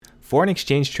Foreign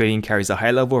exchange trading carries a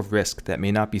high level of risk that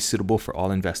may not be suitable for all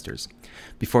investors.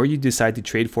 Before you decide to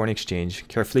trade foreign exchange,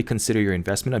 carefully consider your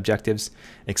investment objectives,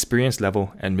 experience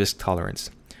level, and risk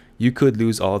tolerance. You could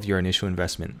lose all of your initial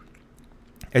investment.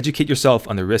 Educate yourself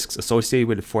on the risks associated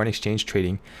with foreign exchange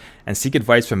trading and seek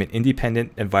advice from an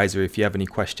independent advisor if you have any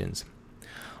questions.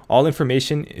 All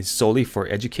information is solely for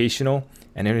educational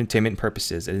and entertainment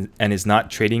purposes and is not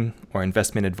trading or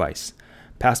investment advice.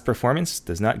 Past performance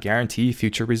does not guarantee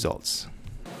future results.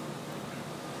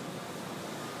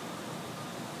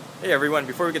 Hey everyone,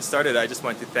 before we get started, I just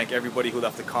want to thank everybody who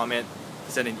left a comment,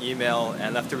 sent an email,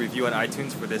 and left a review on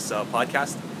iTunes for this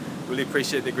podcast. Really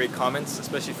appreciate the great comments,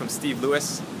 especially from Steve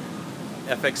Lewis,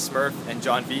 FX Smurf, and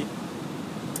John V.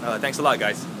 Thanks a lot,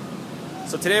 guys.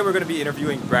 So today we're going to be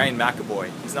interviewing Brian McAvoy.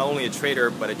 He's not only a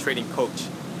trader, but a trading coach.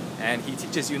 And he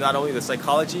teaches you not only the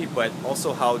psychology, but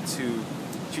also how to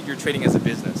treat your trading as a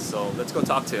business. So let's go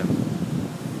talk to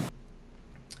him.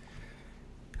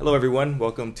 Hello everyone,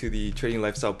 welcome to the Trading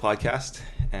Lifestyle Podcast.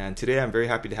 And today I'm very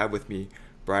happy to have with me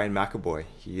Brian McAvoy.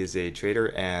 He is a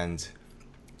trader and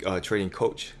trading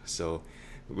coach. So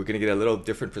we're going to get a little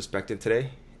different perspective today,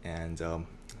 and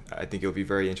I think it'll be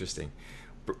very interesting.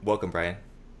 Welcome, Brian.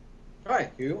 Hi,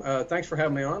 Hugh. Thanks for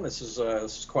having me on. This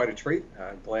is quite a treat.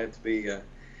 I'm glad to be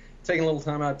taking a little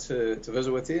time out to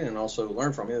visit with you and also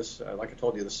learn from you. Like I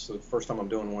told you, this is the first time I'm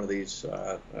doing one of these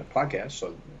podcasts, so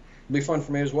it'll be fun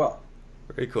for me as well.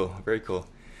 Very cool. Very cool.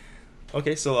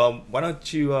 Okay, so why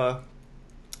don't you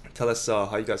tell us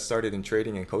how you got started in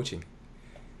trading and coaching?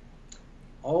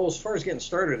 Oh, as far as getting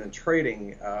started in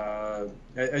trading,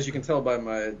 as you can tell by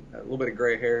my a little bit of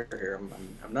gray hair here,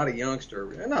 I'm not a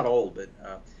youngster, not old, but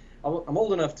I'm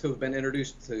old enough to have been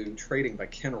introduced to trading by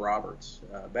Ken Roberts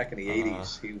back in the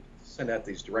 80s. He sent out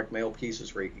these direct mail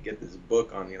pieces where you could get this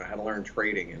book on how to learn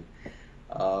trading, and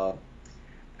I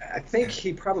think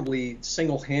he probably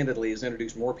single-handedly has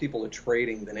introduced more people to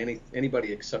trading than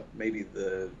anybody except maybe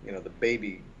the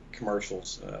baby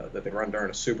commercials that they run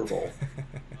during a Super Bowl.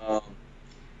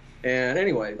 And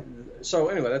anyway, that's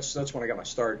when I got my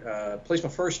start. Placed my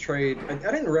first trade.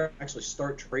 I didn't actually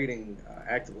start trading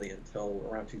actively until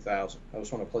around 2000. That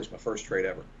was when I placed my first trade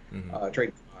ever,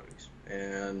 trading commodities,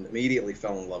 and immediately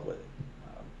fell in love with it.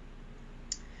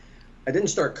 I didn't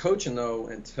start coaching though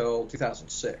until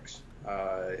 2006.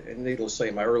 And needless to say,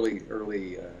 in my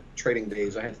early trading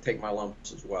days, I had to take my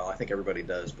lumps as well. I think everybody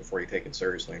does before you take it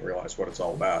seriously and realize what it's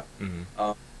all about.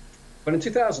 But in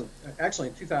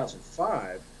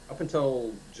 2005. Up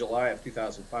until July of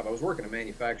 2005, I was working in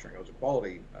manufacturing. I was a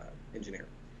quality engineer,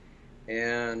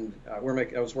 and I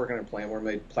was working on a plant where we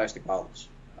made plastic bottles,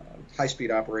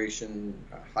 high-speed operation,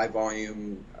 high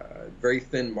volume, very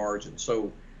thin margin.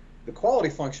 So the quality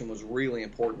function was really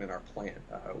important in our plant.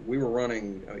 We were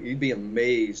running. You'd be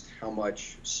amazed how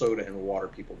much soda and water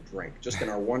people drink. Just in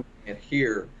our one plant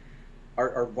here,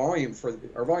 our volumes for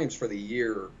the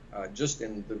year. Just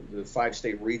in the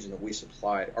 5-state region that we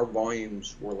supplied, our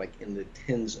volumes were like in the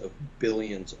tens of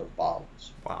billions of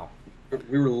bottles. Wow.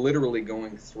 We were literally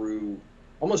going through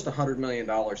almost $100 million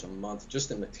a month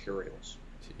just in materials.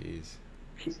 Jeez.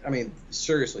 I mean,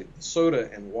 seriously, the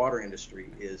soda and water industry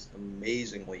is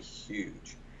amazingly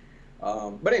huge.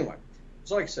 But anyway,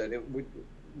 so like I said,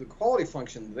 the quality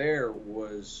function there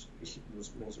was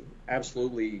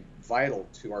absolutely vital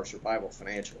to our survival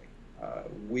financially.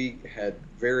 We had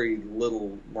very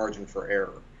little margin for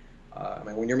error. I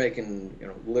mean, when you're making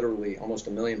literally almost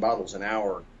 1 million bottles an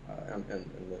hour on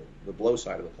the blow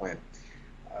side of the plant,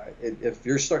 if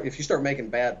you start making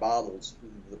bad bottles,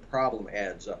 the problem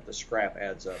adds up, the scrap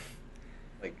adds up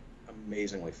like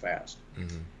amazingly fast.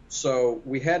 So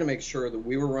we had to make sure that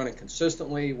we were running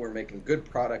consistently, we're making good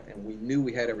product, and we knew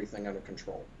we had everything under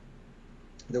control.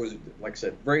 There was, like I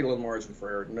said, very little margin for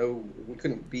error. We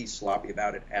couldn't be sloppy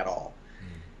about it at all.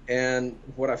 And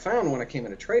what I found when I came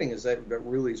into trading is that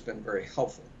really has been very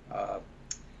helpful.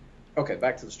 Okay,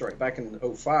 back to the story. Back in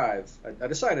 2005, I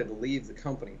decided to leave the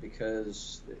company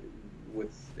because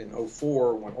in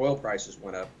 2004, when oil prices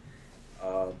went up,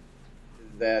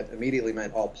 that immediately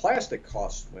meant all plastic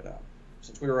costs went up.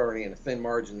 Since we were already in a thin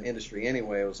margin industry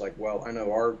anyway, I was like, well, I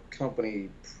know our company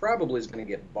probably is going to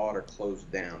get bought or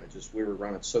closed down. We were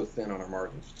running so thin on our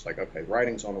margins. It's like, okay,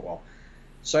 writing's on the wall.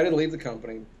 Decided to leave the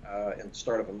company and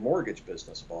start up a mortgage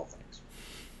business of all things.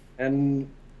 And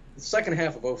the second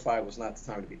half of 2005 was not the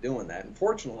time to be doing that.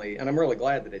 Unfortunately, and I'm really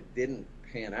glad that it didn't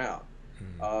pan out.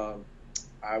 I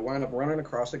wound up running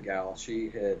across a gal. She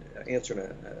had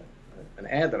answered an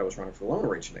ad that I was running for loan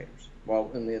originators.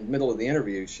 Well, in the middle of the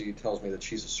interview, she tells me that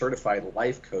she's a certified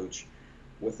life coach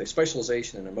with a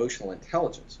specialization in emotional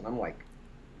intelligence. And I'm like,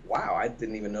 wow, I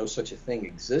didn't even know such a thing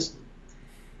existed.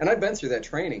 And I've been through that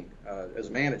training as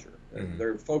a manager.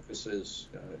 Their focus is,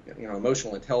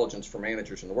 emotional intelligence for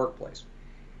managers in the workplace.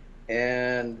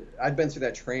 And I've been through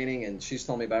that training, and she's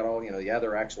telling me about all,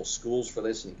 there are actual schools for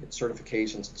this, and you get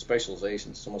certifications and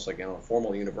specializations. It's almost like, a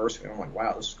formal university. And I'm like,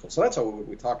 wow, this is cool. So that's what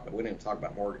we talked about. We didn't talk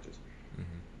about mortgages.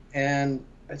 And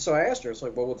so I asked her, it's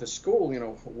like, well, with the school,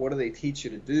 what do they teach you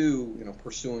to do,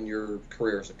 pursuing your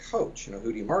career as a coach?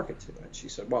 Who do you market to? And she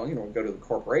said, well, go to the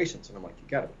corporations. And I'm like, you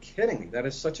got to be kidding me. That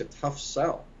is such a tough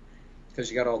sell, because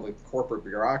you got all the corporate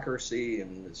bureaucracy,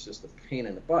 and it's just a pain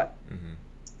in the butt.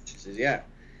 She says, yeah.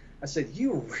 I said,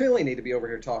 you really need to be over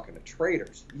here talking to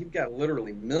traders. You've got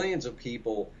literally millions of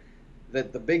people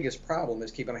that the biggest problem is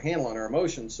keeping a handle on their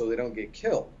emotions so they don't get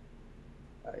killed.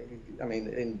 I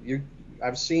mean,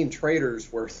 I've seen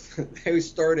traders where they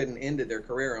started and ended their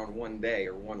career on one day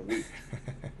or 1 week.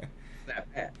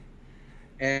 That bad.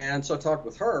 And so I talked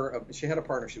with her. She had a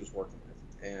partner she was working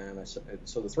with. And I said,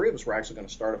 so the three of us were actually going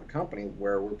to start up a company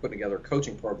where we're putting together a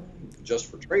coaching program just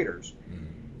for traders.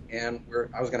 And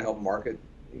I was going to help market,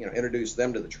 introduce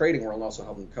them to the trading world, and also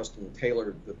help them custom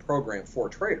tailor the program for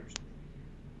traders.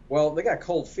 Well, they got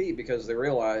cold feet because they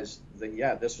realized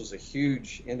that, this was a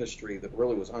huge industry that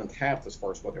really was untapped as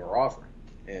far as what they were offering.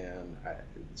 And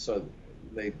so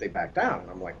they backed down. And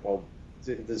I'm like, well,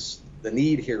 the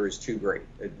need here is too great.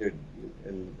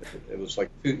 And it was like,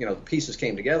 the pieces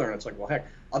came together, and it's like, well, heck,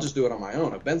 I'll just do it on my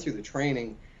own. I've been through the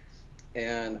training,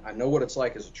 and I know what it's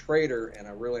like as a trader, and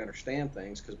I really understand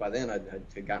things, because by then I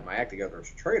had gotten my act together as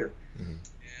a trader.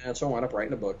 And so I wound up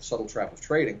writing a book, The Subtle Trap of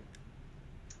Trading.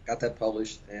 Got that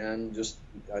published, and just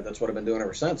that's what I've been doing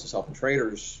ever since, is helping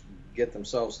traders get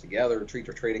themselves together, treat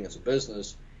their trading as a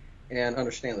business, and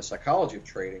understand the psychology of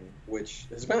trading, which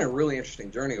has been a really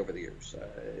interesting journey over the years.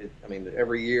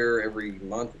 Every year, every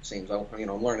month, it seems, I'm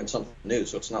learning something new,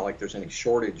 so it's not like there's any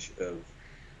shortage of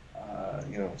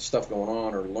stuff going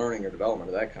on, or learning or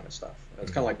development, or that kind of stuff.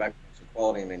 It's kind of like back to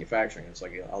quality and manufacturing. It's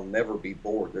like, I'll never be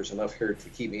bored. There's enough here to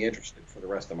keep me interested for the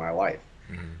rest of my life.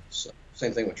 So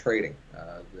same thing with trading.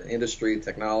 The industry,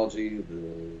 technology,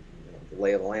 the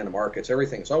lay of the land, the markets,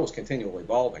 everything is always continually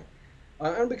evolving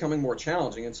and becoming more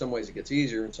challenging. In some ways it gets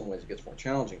easier, in some ways it gets more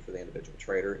challenging for the individual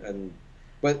trader.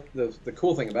 But the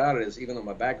cool thing about it is, even though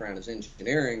my background is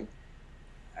engineering,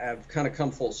 I've kind of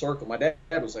come full circle. My dad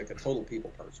was like a total people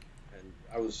person.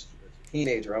 I was, as a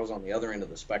teenager, I was on the other end of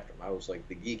the spectrum. I was like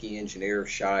the geeky engineer,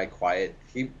 shy, quiet.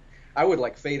 I would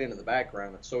like fade into the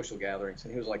background at social gatherings,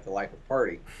 and he was like the life of the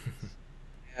party.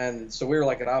 And so we were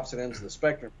like at opposite ends of the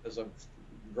spectrum. As I've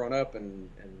grown up and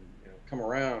come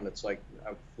around, it's like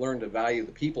I've learned to value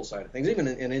the people side of things. Even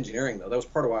in engineering, though, that was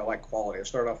part of why I like quality. I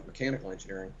started off with mechanical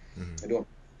engineering and doing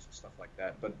stuff like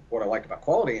that. But what I liked about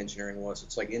quality engineering was,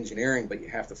 it's like engineering, but you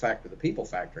have to factor the people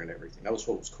factor and everything. That was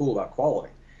what was cool about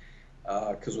quality.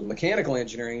 Because with mechanical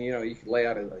engineering, you could lay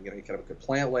out, you could have a good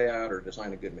plant layout or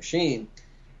design a good machine,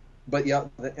 but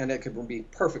and it could be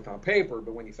perfect on paper.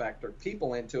 But when you factor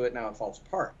people into it, now it falls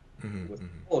apart. With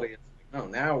quality, it's like, no,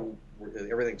 now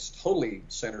everything's totally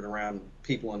centered around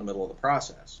people in the middle of the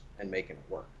process and making it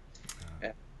work.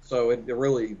 And so it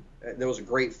really, there was a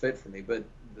great fit for me. But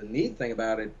the neat thing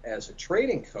about it as a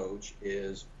trading coach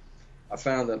is, I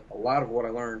found that a lot of what I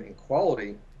learned in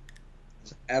quality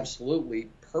is absolutely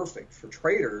perfect for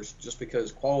traders, just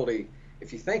because quality,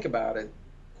 if you think about it,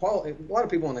 quality, a lot of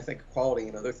people, when they think of quality,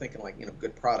 they're thinking like,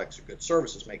 good products or good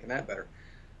services, making that better.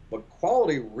 But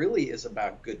quality really is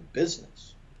about good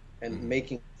business and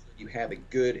making sure you have a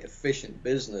good, efficient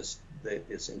business that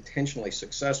is intentionally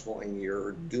successful, and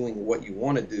you're doing what you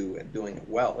want to do and doing it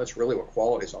well. That's really what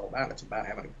quality is all about. It's about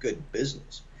having a good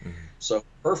business. So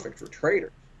perfect for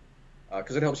traders.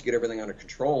 Because it helps you get everything under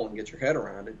control and get your head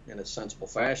around it in a sensible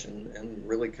fashion, and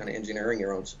really kind of engineering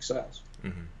your own success.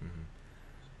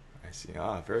 I see.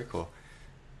 Very cool.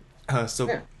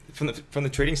 So from the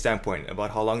trading standpoint,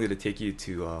 about how long did it take you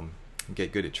to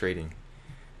get good at trading?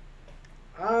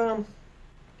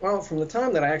 Well, from the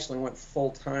time that I actually went full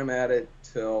time at it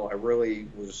till I really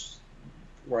was,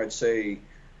 where I'd say,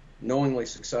 knowingly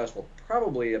successful,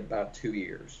 probably about 2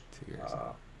 years. 2 years.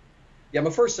 My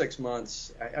first 6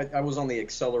 months, I was on the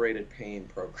accelerated pain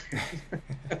program.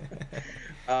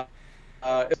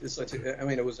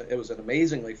 It was an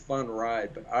amazingly fun ride,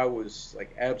 but I was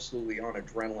like absolutely on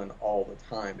adrenaline all the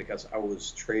time, because I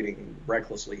was trading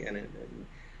recklessly and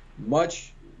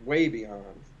much way beyond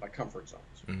my comfort zones.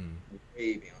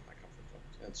 Way beyond my comfort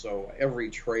zones. And so every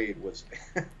trade was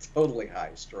totally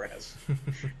high stress.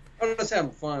 I was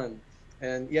having fun.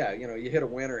 And you hit a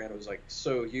winner, and it was like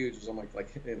so huge. It was almost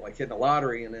like hitting a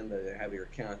lottery, and then to have your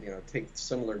account, take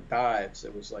similar dives.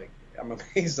 It was like I'm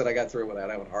amazed that I got through it without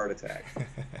having a heart attack.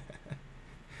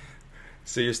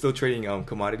 So you're still trading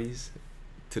commodities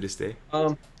to this day?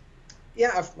 Um,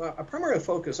 yeah, I primarily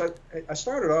focus. I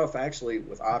started off actually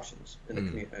with options in the Mm.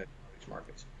 commodities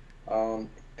markets, um,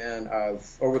 and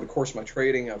I've over the course of my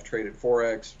trading, I've traded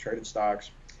forex, traded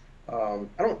stocks. I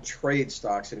don't trade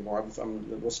stocks anymore.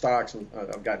 With stocks, and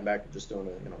I've gotten back to just doing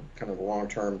kind of the long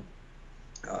term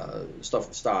stuff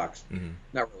with stocks, Mm.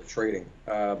 not really trading.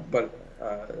 But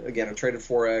again, I've traded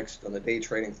forex, done the day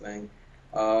trading thing.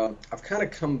 I've kind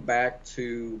of come back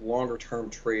to longer term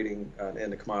trading in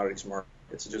the commodities market.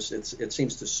 It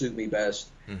seems to suit me best.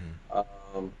 Mm.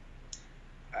 Um,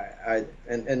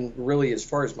 and really, as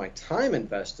far as my time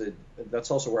invested,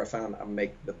 that's also where I found I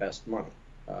make the best money.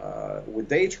 With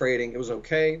day trading, it was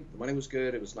okay. The money was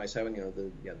good. It was nice having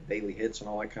the daily hits and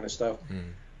all that kind of stuff.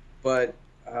 Mm. But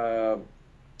uh,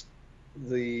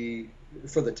 the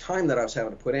for the time that I was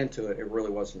having to put into it, it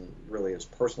really wasn't really as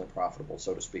personally profitable,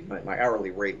 so to speak. My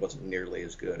hourly rate wasn't nearly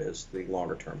as good as the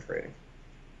longer term trading.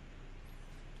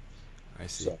 I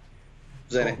see. So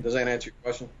Cool. does that answer your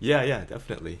question? Yeah, yeah,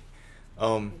 definitely.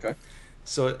 Um, Okay.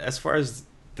 so as far as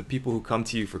the people who come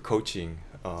to you for coaching,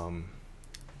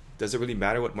 does it really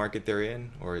matter what market they're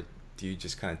in, or do you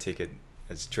just kind of take it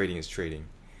as trading is trading?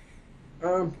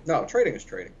 No, trading is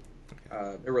trading.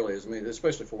 Okay. It really is. I mean,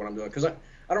 especially for what I'm doing, because I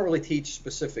don't really teach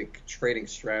specific trading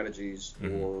strategies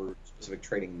Mm-hmm. or specific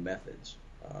trading methods.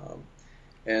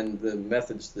 And the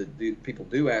methods that people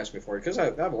do ask me for, because I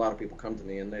have a lot of people come to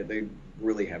me and they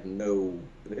really have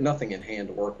nothing in hand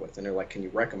to work with, and they're like, "Can you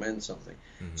recommend something?"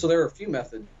 Mm-hmm. So there are a few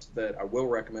methods that I will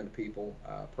recommend to people.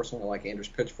 Personally, I like Andrews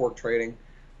pitchfork trading,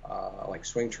 I like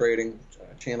swing trading,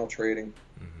 channel trading.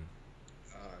 Mm-hmm.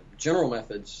 General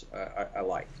methods I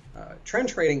like. Trend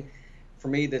trading for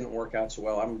me didn't work out so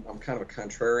well. I'm kind of a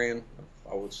contrarian.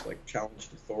 I've always like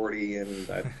challenged authority, and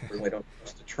I really don't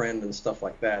trust the trend and stuff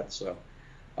like that. So,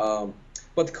 um,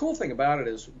 but the cool thing about it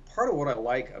is part of what I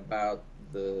like about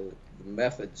the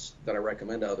methods that I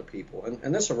recommend to other people,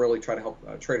 and this will really try to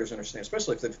help traders understand,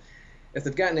 especially if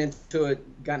they've gotten into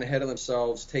it, gotten ahead of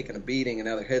themselves, taken a beating, and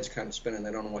now their head's kind of spinning,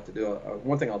 they don't know what to do.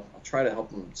 One thing I'll try to help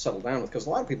them settle down with, because a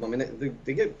lot of people, I mean,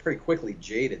 they get pretty quickly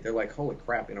jaded. They're like, "Holy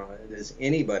crap, is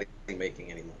anybody making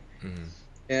any money?" Mm-hmm.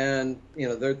 And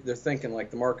they're thinking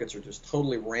like the markets are just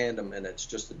totally random, and it's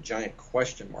just a giant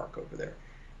question mark over there.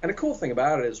 And the cool thing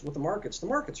about it is with the markets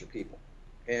are people,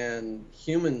 and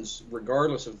humans,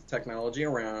 regardless of the technology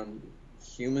around,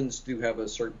 humans do have a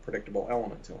certain predictable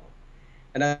element to them.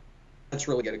 And that's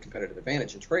really get a competitive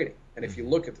advantage in trading. And if you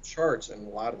Mm-hmm. look at the charts and a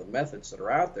lot of the methods that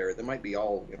are out there, they might be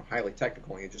all highly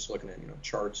technical, and you're just looking at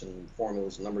charts and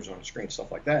formulas and numbers on a screen,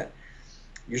 stuff like that.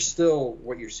 You're still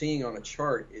what you're seeing on a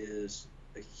chart is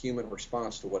a human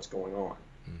response to what's going on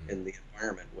Mm-hmm. in the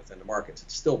environment within the markets.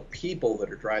 It's still people that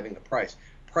are driving the price.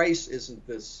 Price isn't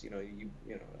this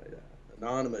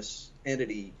anonymous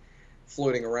entity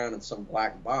floating around in some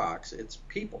black box. It's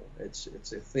people. It's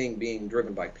a thing being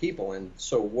driven by people. And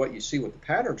so what you see with the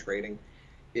pattern trading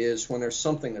is when there's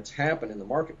something that's happened in the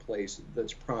marketplace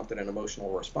that's prompted an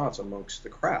emotional response amongst the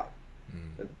crowd,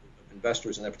 the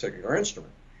investors in that particular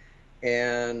instrument.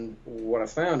 And what I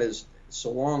found is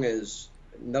so long as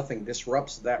nothing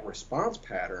disrupts that response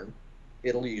pattern,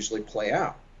 it'll usually play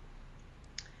out.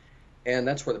 And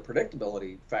that's where the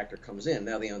predictability factor comes in.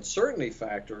 Now, the uncertainty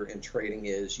factor in trading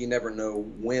is you never know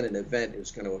when an event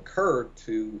is going to occur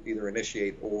to either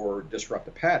initiate or disrupt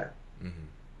a pattern.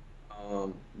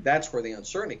 Mm-hmm. That's where the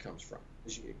uncertainty comes from.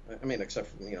 I mean, except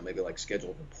for maybe like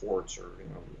scheduled reports or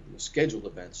scheduled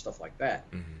events, stuff like that.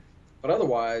 Mm-hmm. But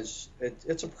otherwise,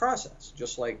 it's a process,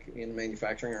 just like in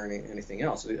manufacturing or anything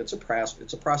else. It's a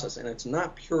process, and it's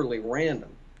not purely random.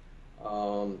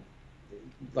 Um,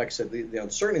 like I said, the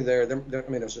uncertainty I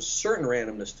mean, there's a certain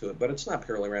randomness to it, but it's not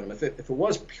purely random. If it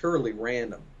was purely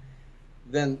random,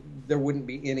 then there wouldn't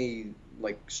be any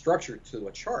like structure to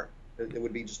a chart. It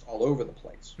would be just all over the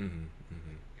place, Mm-hmm.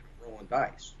 Mm-hmm. rolling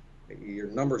dice. Your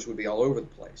numbers would be all over the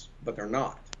place, but they're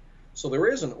not. So there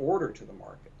is an order to the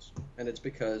markets, and it's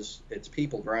because it's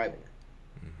people driving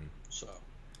it. Mm-hmm. So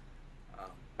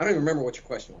I don't even remember what your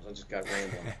question was. I just got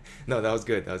rambling. No, that was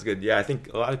good. That was good. Yeah, I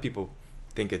think a lot of people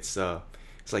think it's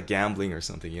like gambling or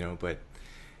something, but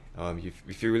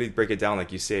if you really break it down,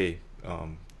 like you say,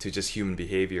 to just human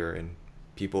behavior and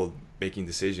people making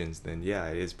decisions, then yeah,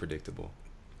 it is predictable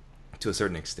to a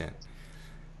certain extent.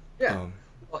 Yeah. Um,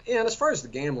 Well, and as far as the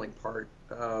gambling part,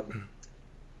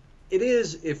 it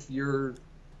is if you're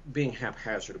being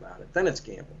haphazard about it, then it's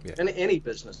gambling. yeah. And any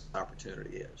business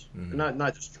opportunity is, Mm-hmm.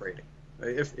 not just trading.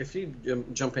 If you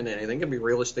jump into anything, it can be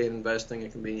real estate investing.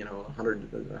 It can be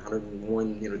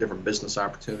 101 different business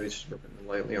opportunities,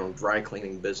 dry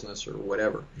cleaning business or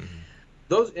whatever.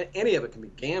 Any of it can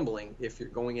be gambling if you're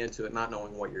going into it not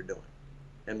knowing what you're doing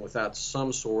and without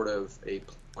some sort of a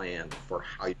plan for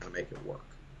how you're going to make it work.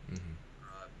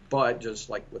 But just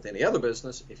like with any other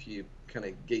business, if you kind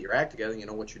of get your act together, you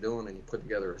know what you're doing, and you put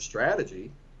together a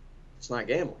strategy, it's not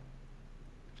gambling.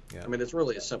 Yeah. I mean, it's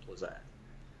really as simple as that.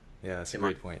 Yeah, that's a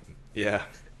great point. Yeah.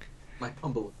 My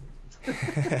humble.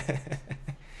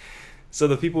 So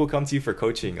the people who come to you for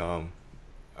coaching,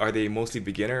 are they mostly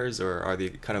beginners, or are they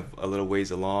kind of a little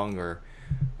ways along, or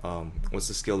what's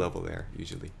the skill level there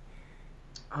usually?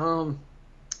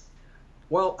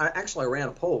 Well, I ran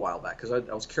a poll a while back because I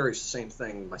was curious the same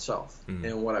thing myself.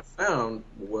 And what I found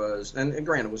was, and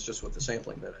granted, it was just with the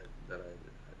sampling that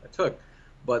I took,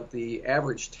 but the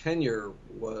average tenure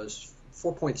was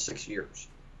 4.6 years.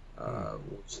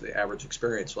 Was the average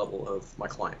experience level of my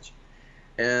clients.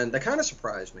 And that kind of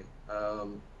surprised me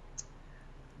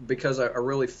because I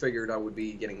really figured I would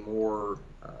be getting more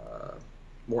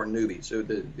newbies. So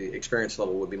the experience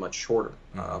level would be much shorter.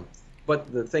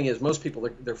 But the thing is, most people,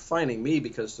 they're finding me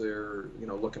because they're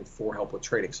looking for help with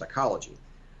trading psychology.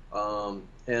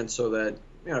 And so that,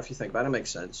 if you think about it, it makes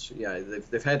sense. Yeah,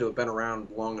 they've had to have been around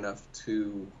long enough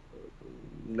to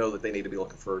know that they need to be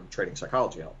looking for trading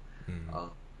psychology help.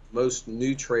 Most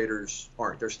new traders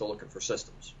aren't. They're still looking for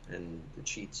systems and the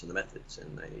cheats and the methods,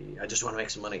 and I just want to make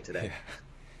some money today.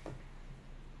 Yeah.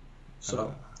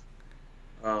 So,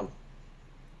 now,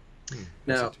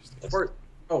 go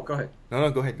ahead.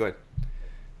 No, go ahead.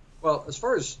 Well, as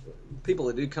far as people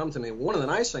that do come to me, one of the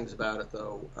nice things about it,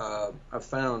 though, I've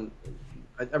found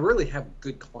I really have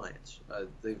good clients.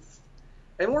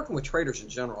 And working with traders in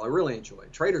general, I really enjoy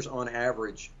it. Traders on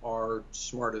average are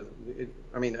smarter,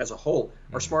 as a whole,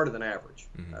 are smarter than average.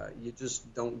 You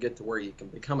just don't get to where you can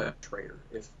become a trader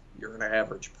if you're an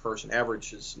average person.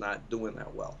 Average is not doing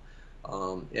that well.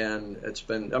 And it's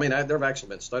been, there have actually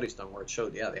been studies done where it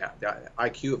showed, the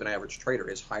IQ of an average trader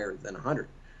is higher than 100,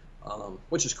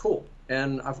 which is cool.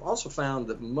 And I've also found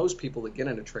that most people that get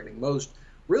into trading,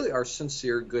 really are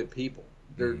sincere, good people.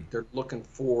 They're looking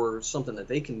for something that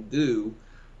they can do.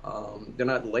 They're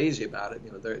not lazy about it.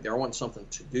 They want something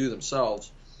to do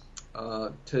themselves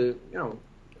to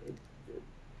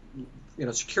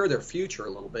secure their future a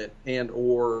little bit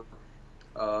or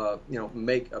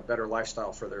make a better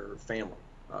lifestyle for their family.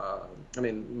 A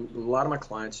lot of my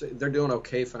clients, they're doing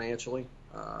okay financially.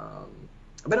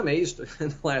 I've been amazed in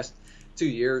the last 2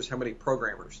 years how many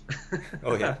programmers.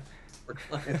 Oh yeah. For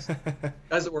clients,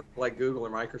 guys that work for like Google or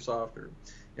Microsoft or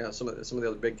some of the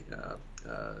other big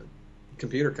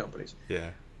computer companies. Yeah.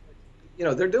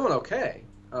 They're doing okay,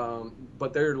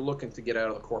 but they're looking to get out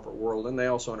of the corporate world, and they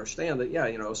also understand that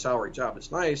a salary job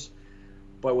is nice,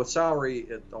 but with salary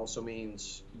it also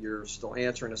means you're still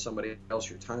answering to somebody else.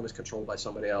 Your time is controlled by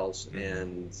somebody else,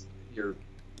 and your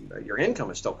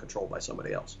income is still controlled by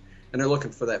somebody else. And they're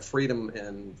looking for that freedom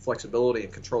and flexibility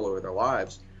and control over their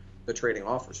lives the trading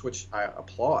offers, which I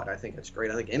applaud. I think it's great.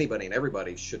 I think anybody and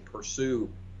everybody should pursue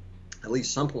at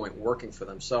least some point working for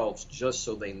themselves, just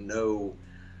so they know.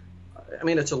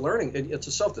 It's a learning, it's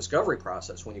a self-discovery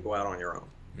process when you go out on your own,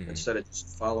 instead of just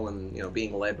following,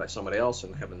 being led by somebody else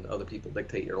and having other people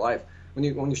dictate your life. When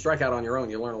you strike out on your own,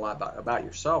 you learn a lot about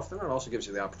yourself. Then it also gives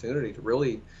you the opportunity to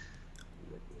really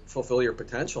fulfill your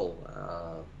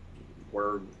potential.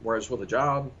 Whereas with a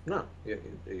job, no,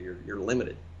 you're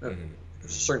limited.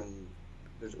 There's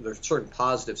certain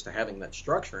positives to having that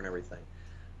structure and everything.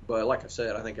 But like I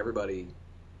said, I think everybody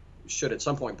should at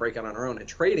some point break out on their own. And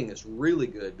trading is really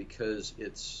good because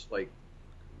it's like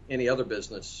any other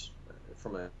business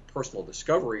from a personal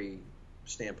discovery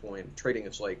standpoint. Trading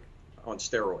is like on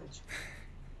steroids.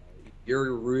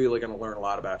 You're really going to learn a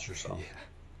lot about yourself.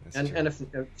 Yeah, and if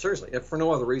seriously, if for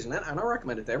no other reason, and I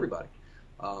recommend it to everybody,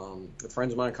 with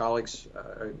friends of mine, colleagues,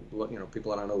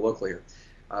 people that I know locally here,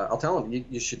 I'll tell them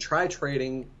you should try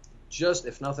trading, just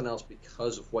if nothing else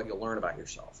because of what you'll learn about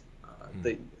yourself.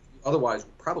 They otherwise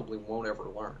probably won't ever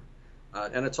learn,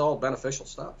 and it's all beneficial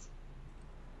stuff.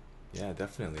 Yeah,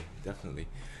 definitely.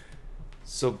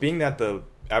 So being that the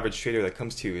average trader that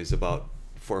comes to you is about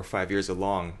 4 or 5 years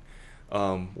along,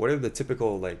 what are the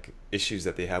typical issues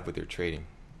that they have with their trading?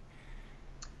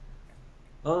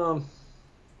 Well,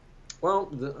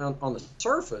 on the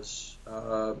surface,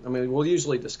 we'll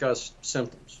usually discuss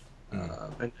symptoms,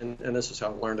 and this is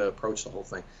how I've learned to approach the whole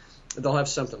thing. They'll have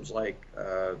symptoms like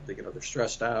they're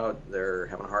stressed out, they're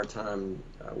having a hard time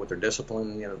with their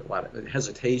discipline. A lot of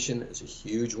hesitation is a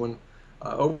huge one.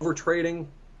 Over trading,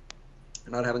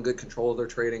 not having good control of their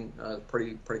trading,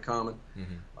 pretty common.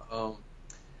 Um,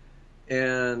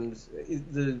 and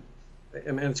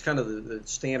I mean, it's kind of the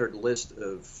standard list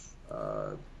of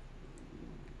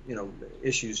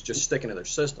issues just sticking to their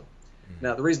system.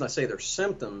 Now, the reason I say they're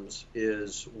symptoms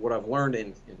is what I've learned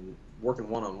in working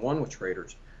one-on-one with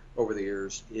traders over the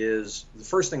years is the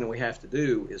first thing that we have to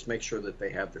do is make sure that they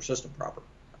have their system proper,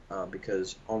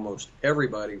 because almost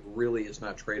everybody really is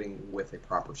not trading with a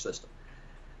proper system.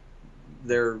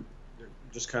 They're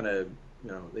just kind of,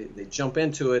 they jump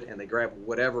into it and they grab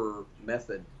whatever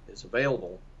method is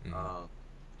available,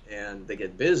 and they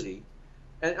get busy.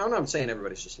 And I'm not saying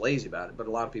everybody's just lazy about it, but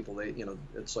a lot of people,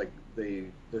 it's like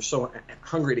they're so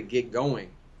hungry to get going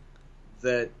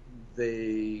that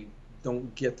they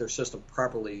don't get their system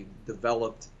properly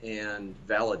developed and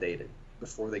validated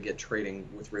before they get trading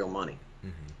with real money.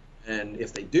 And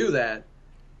if they do that,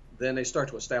 then they start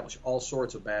to establish all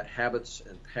sorts of bad habits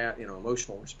and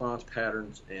emotional response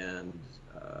patterns and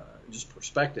just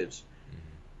perspectives.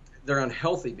 They're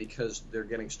unhealthy because they're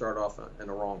getting started off on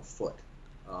the wrong foot.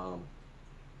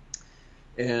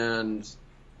 And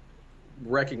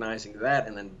recognizing that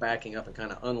and then backing up and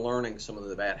kind of unlearning some of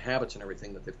the bad habits and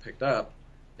everything that they've picked up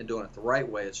and doing it the right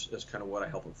way is kind of what I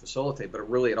help them facilitate. But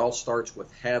it all starts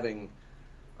with having,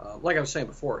 like I was saying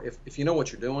before, if you know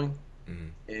what you're doing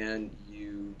and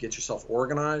you get yourself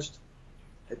organized,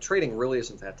 trading really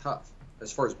isn't that tough.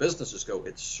 As far as businesses go,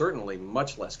 it's certainly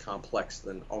much less complex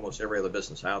than almost every other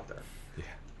business out there. Yeah.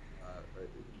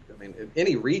 I mean,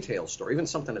 any retail store, even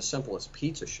something as simple as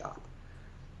pizza shop,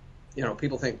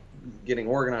 people think getting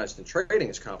organized in trading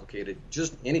is complicated.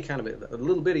 Just any kind of a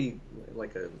little bitty,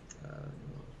 like I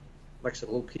said,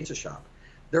 a little pizza shop.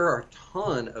 There are a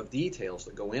ton of details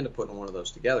that go into putting one of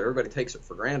those together. Everybody takes it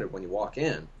for granted when you walk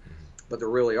in, but there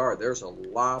really are. There's a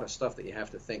lot of stuff that you have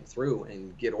to think through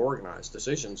and get organized,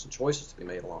 decisions and choices to be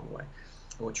made along the way.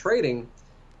 And with trading,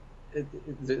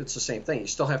 it's the same thing. You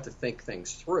still have to think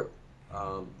things through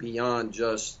beyond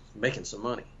just making some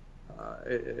money.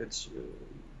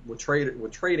 With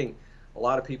trading, a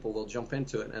lot of people will jump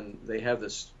into it and they have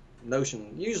this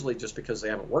notion, usually just because they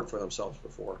haven't worked for themselves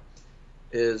before,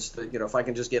 is that if I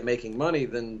can just get making money,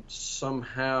 then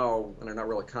somehow, and they're not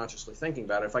really consciously thinking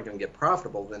about it, if I can get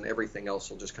profitable, then everything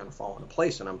else will just kind of fall into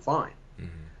place and I'm fine.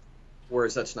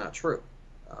 Whereas that's not true,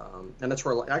 and that's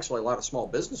where actually a lot of small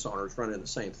business owners run into the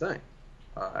same thing.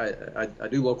 I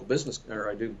do local business, or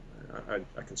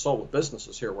I consult with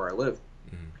businesses here where I live,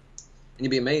 and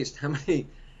you'd be amazed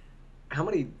how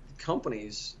many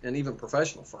companies and even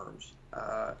professional firms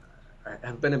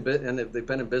have been they've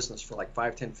been in business for like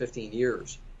 5, 10, 15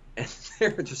 years, and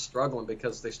they're just struggling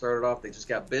because they started off, they just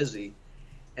got busy,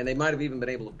 and they might have even been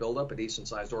able to build up a decent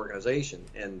sized organization,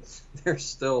 and they're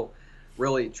still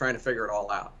really trying to figure it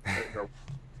all out. They're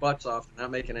butts off, not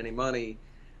making any money,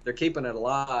 they're keeping it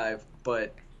alive,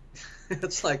 but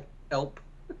it's like help.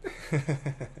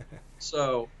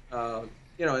 So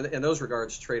in those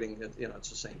regards, trading, it's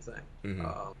the same thing.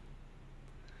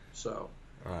 Oh,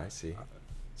 I see.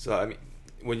 So, I mean,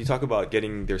 when you talk about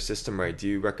getting their system right, do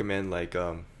you recommend like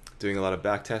doing a lot of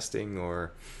back testing,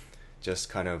 or just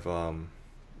kind of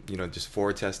just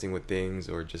forward testing with things,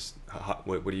 or just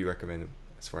what do you recommend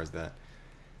as far as that?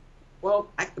 Well,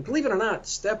 believe it or not,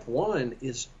 step one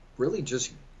is really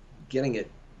just getting it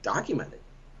documented.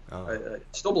 It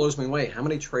still blows me away how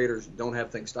many traders don't have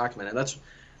things documented. And that's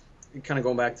kind of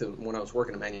going back to when I was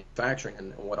working in manufacturing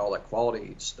and what all that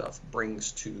quality stuff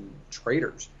brings to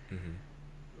traders.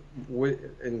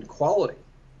 In quality,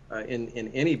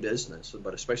 in any business,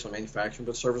 but especially manufacturing,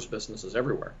 but service businesses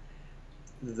everywhere,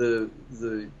 the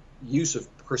use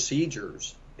of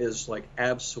procedures is like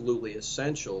absolutely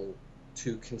essential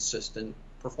to consistent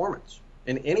performance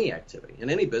in any activity, in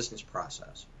any business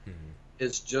process.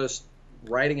 It's just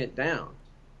writing it down,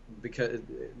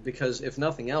 because if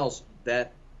nothing else,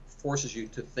 that forces you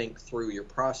to think through your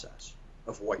process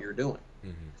of what you're doing. I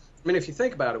mean, if you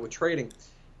think about it with trading,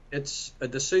 it's a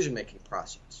decision-making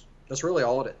process. That's really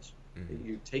all it is.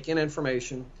 You take in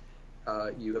information,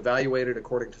 you evaluate it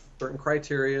according to certain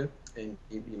criteria, and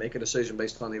you make a decision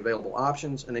based on the available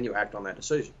options, and then you act on that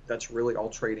decision. That's really all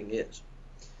trading is.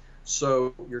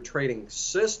 So your trading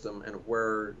system, and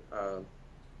where a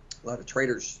lot of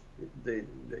traders, they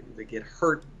get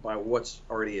hurt by what's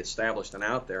already established and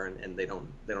out there, and they don't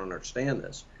understand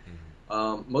this.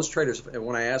 Most traders,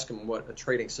 when I ask them what a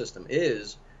trading system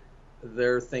is,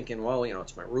 they're thinking, well,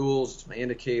 it's my rules, it's my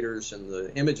indicators, and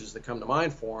the images that come to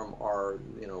mind for them are,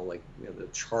 the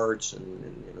charts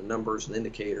and numbers and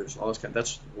indicators, all this kind.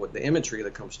 That's what the imagery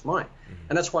that comes to mind,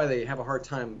 and that's why they have a hard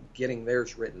time getting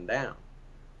theirs written down.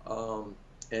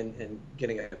 and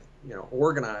getting it,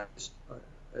 organized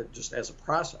just as a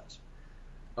process.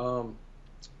 Um,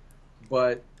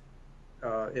 but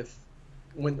if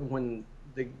when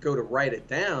they go to write it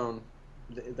down,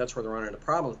 that's where they're running into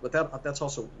problems. But that's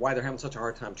also why they're having such a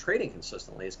hard time trading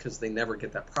consistently, is because they never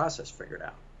get that process figured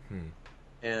out.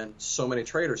 And so many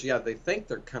traders, they think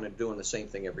they're kind of doing the same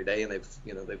thing every day, and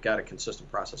they've got a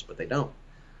consistent process, but they don't.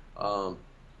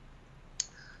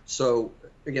 So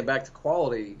again, back to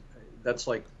quality, that's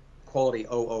like quality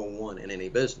 001 in any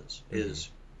business, is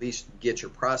at least get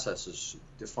your processes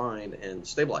defined and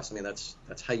stabilized. I mean, that's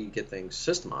how you get things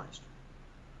systemized,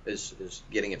 is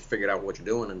getting it figured out what you're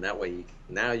doing, and that way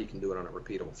now you can do it on a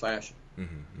repeatable fashion.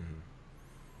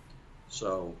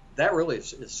 So that really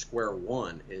is square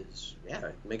one, is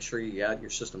make sure you got your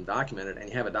system documented and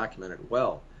you have it documented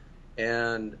well.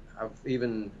 And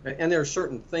there are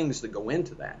certain things that go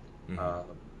into that.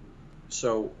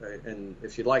 And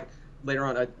if you'd like, later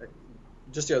on,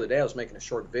 just the other day I was making a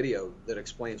short video that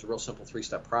explains a real simple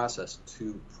 3-step process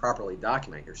to properly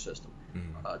document your system.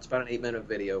 It's about an 8-minute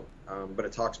video, but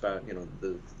it talks about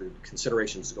the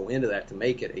considerations that go into that to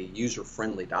make it a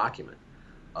user-friendly document.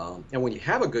 And when you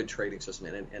have a good trading system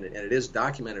and it is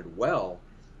documented well,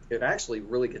 it actually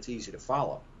really gets easy to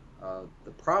follow.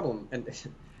 The problem, and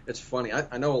it's funny,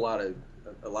 I know a lot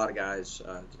of guys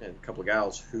and a couple of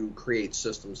gals who create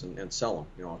systems and sell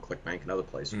them, on ClickBank and other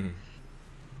places.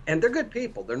 And they're good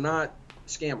people. They're not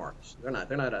scam artists. They're not.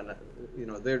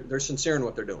 They're sincere in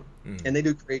what they're doing, and they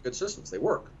do create good systems. They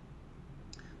work.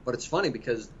 But it's funny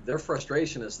because their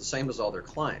frustration is the same as all their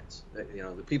clients.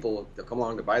 The people, they'll come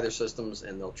along to buy their systems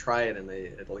and they'll try it, and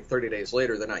like 30 days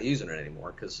later they're not using it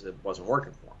anymore because it wasn't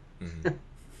working for them.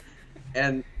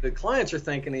 And the clients are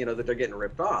thinking, that they're getting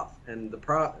ripped off. And the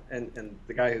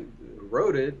guy who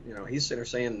wrote it, he's sitting there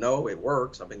saying, no, it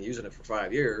works. I've been using it for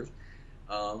 5 years.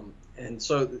 And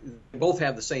so they both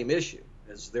have the same issue,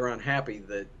 is they're unhappy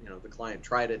that the client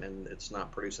tried it and it's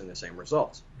not producing the same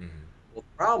results. Well,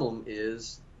 the problem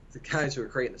is the guys who are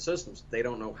creating the systems, they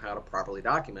don't know how to properly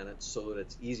document it so that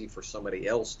it's easy for somebody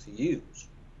else to use.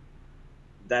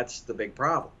 That's the big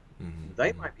problem.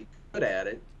 They might be good at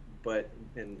it, but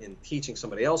in teaching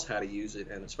somebody else how to use it,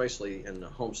 and especially in the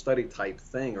home study type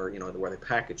thing, or where they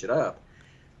package it up,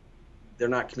 they're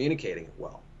not communicating it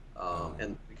well,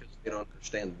 and because they don't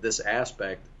understand this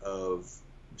aspect of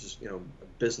just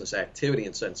business activity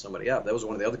and setting somebody up. That was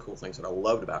one of the other cool things that I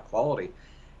loved about quality,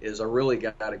 is I really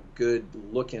got a good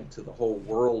look into the whole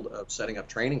world of setting up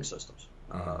training systems.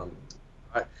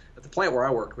 At the plant where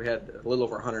I worked, we had a little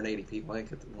over 180 people. I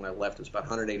think when I left, it was about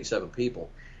 187 people.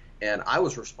 And I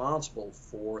was responsible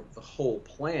for the whole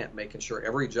plant, making sure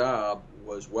every job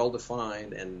was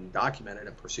well-defined and documented,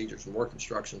 and procedures and work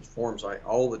instructions, forms,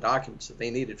 all the documents that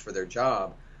they needed for their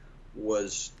job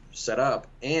was set up,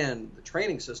 and the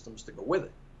training systems to go with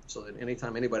it. So that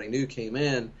anytime anybody new came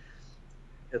in,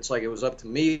 it's like it was up to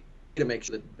me to make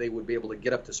sure that they would be able to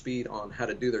get up to speed on how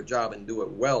to do their job and do it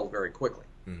well very quickly.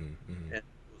 And it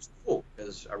was cool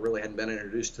because I really hadn't been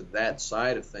introduced to that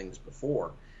side of things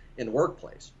before in the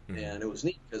workplace. And it was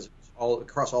neat because it was all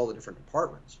across all the different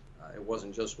departments. It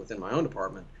wasn't just within my own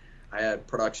department. I had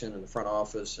production in the front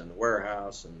office and the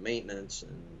warehouse and maintenance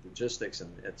and logistics,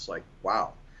 and it's like,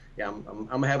 wow. Yeah,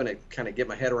 I'm having to kind of get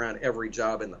my head around every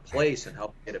job in the place and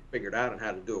help get it figured out and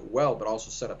how to do it well, but also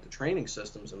set up the training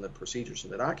systems and the procedures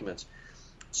and the documents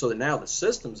so that now the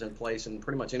system's in place, and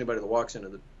pretty much anybody that walks into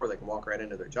the door, they can walk right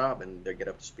into their job and they get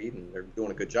up to speed and they're doing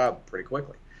a good job pretty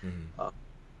quickly.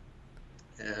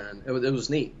 And it was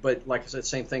neat. But like I said,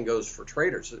 same thing goes for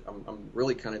traders. I'm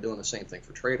really kind of doing the same thing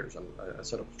for traders. I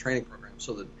set up a training program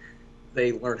so that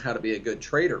they learn how to be a good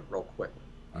trader real quickly.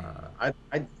 I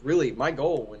really, my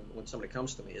goal when somebody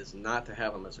comes to me is not to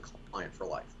have them as a client for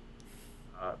life,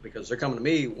 because they're coming to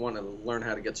me wanting to learn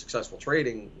how to get successful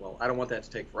trading. Well, I don't want that to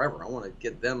take forever. I want to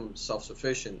get them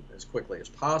self-sufficient as quickly as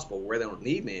possible, where they don't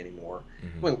need me anymore.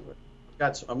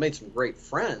 I've made some great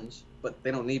friends, but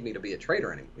they don't need me to be a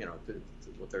trader anymore.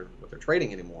 What they're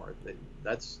trading anymore.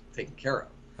 That's taken care of,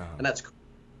 and that's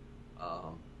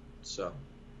cool.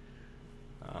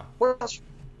 What else?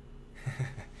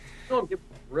 I'm giving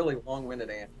a really long-winded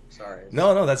answer. Sorry.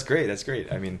 No, that's great. That's great.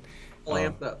 I mean,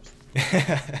 amped up.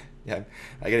 Yeah,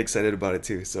 I get excited about it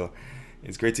too. So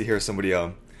it's great to hear somebody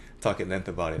talk at length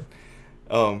about it.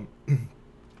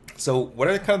 So what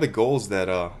are kind of the goals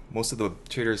that most of the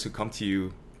traders who come to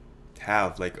you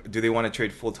have? Like, do they want to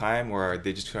trade full time, or are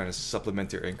they just trying to supplement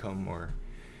their income? Or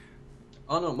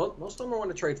oh no, most of them want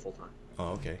to trade full time. Oh,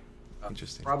 okay,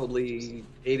 interesting. Probably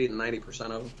 80 to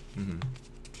 90% of them.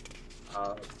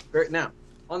 Now,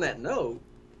 on that note,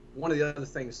 one of the other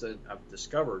things that I've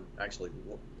discovered actually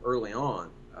early on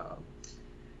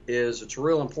is it's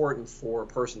real important for a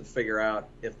person to figure out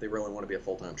if they really want to be a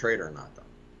full-time trader or not, though,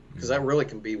 because that really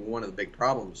can be one of the big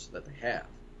problems that they have.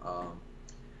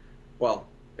 Well,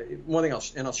 one thing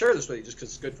I'll share this with you just because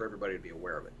it's good for everybody to be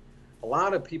aware of it. A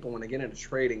lot of people, when they get into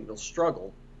trading, they'll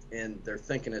struggle, and they're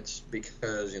thinking it's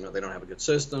because, they don't have a good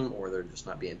system or they're just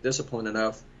not being disciplined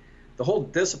enough. The whole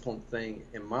discipline thing,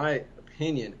 in my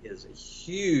opinion, is a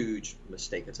huge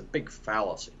mistake. It's a big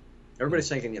fallacy. Everybody's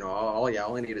thinking, all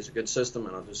I need is a good system,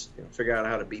 and I'll just figure out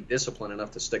how to be disciplined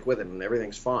enough to stick with it, and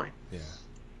everything's fine. Yeah.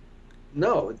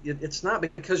 No, it's not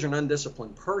because you're an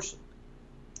undisciplined person.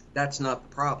 That's not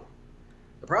the problem.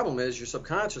 The problem is your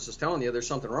subconscious is telling you there's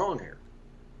something wrong here.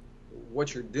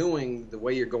 What you're doing, the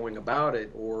way you're going about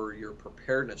it, or your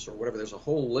preparedness or whatever, there's a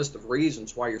whole list of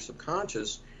reasons why your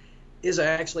subconscious is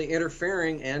actually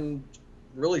interfering and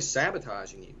really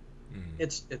sabotaging you.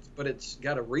 But it's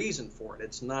got a reason for it.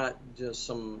 It's not just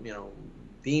some,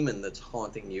 demon that's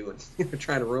haunting you and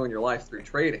trying to ruin your life through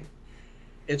trading.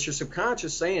 It's your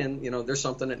subconscious saying, there's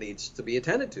something that needs to be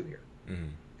attended to here.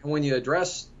 And when you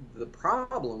address the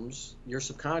problems, your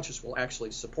subconscious will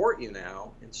actually support you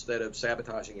now instead of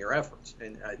sabotaging your efforts.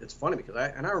 And it's funny because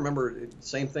I remember the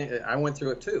same thing. I went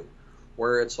through it too,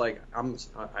 where it's like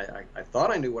I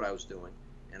thought I knew what I was doing,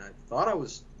 and I thought I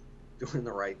was doing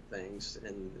the right things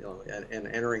and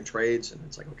entering trades. And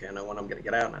it's like, okay, I know when I'm going to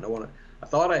get out, and I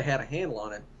thought I had a handle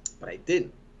on it, but I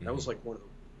didn't. That was like one of the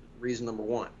reason number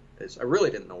one is I really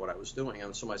didn't know what I was doing,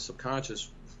 and so my subconscious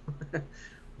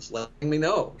was letting me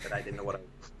know that I didn't know what I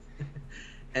was.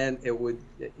 And it would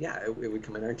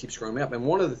come in there and keep screwing me up. And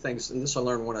one of the things, and this I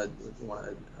learned when I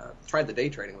tried the day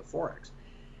trading with Forex,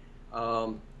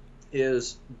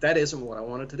 is that isn't what I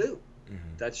wanted to do.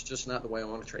 That's just not the way I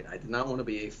want to trade. I did not want to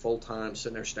be a full-time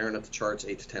sitting there staring at the charts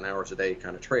 8 to 10 hours a day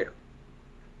kind of trader.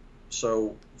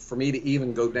 So for me to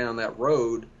even go down that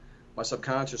road, my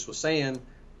subconscious was saying,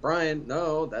 Brian,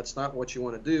 no, that's not what you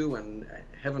want to do, and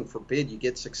heaven forbid you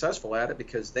get successful at it,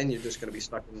 because then you're just going to be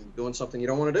stuck in doing something you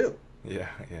don't want to do. Yeah.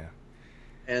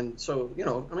 And so, if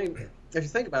you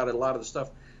think about it, a lot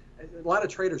of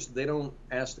traders, they don't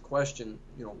ask the question,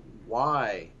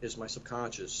 why is my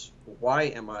subconscious, why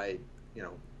am I,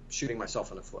 shooting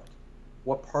myself in the foot?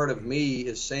 What part of me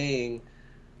is saying,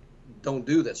 don't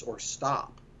do this or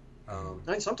stop?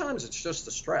 Sometimes it's just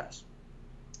the stress.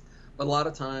 But a lot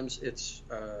of times it's,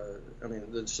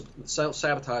 the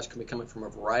sabotage can be coming from a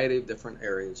variety of different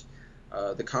areas.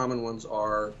 The common ones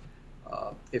are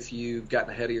if you've gotten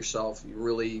ahead of yourself, you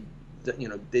really,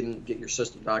 didn't get your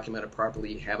system documented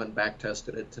properly, you haven't back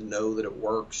tested it to know that it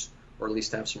works, or at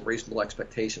least have some reasonable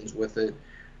expectations with it.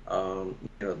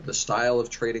 The style of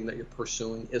trading that you're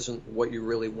pursuing isn't what you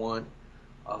really want.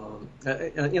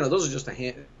 Those are just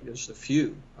a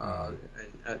few.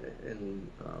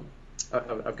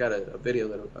 I've got a video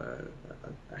that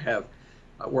I have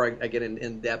where I get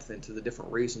in depth into the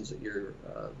different reasons that your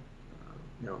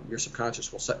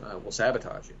subconscious will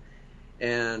sabotage you,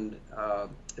 and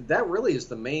that really is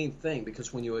the main thing,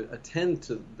 because when you attend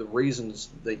to the reasons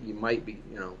that you might be,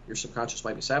 your subconscious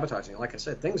might be sabotaging, like I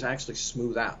said, things actually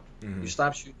smooth out. You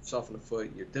stop shooting yourself in the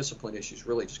foot. Your discipline issues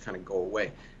really just kind of go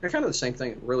away. They're kind of the same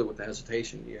thing, really, with the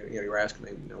hesitation. You're asking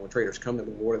me, when traders come to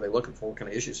me, what are they looking for? What kind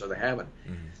of issues are they having?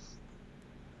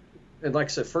 And like I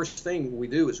said, first thing we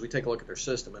do is we take a look at their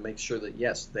system and make sure that,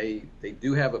 yes, they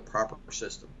do have a proper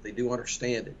system. They do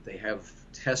understand it. They have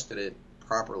tested it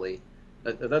properly.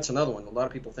 That's another one. A lot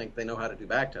of people think they know how to do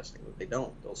back testing, but they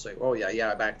don't. They'll say, oh, yeah,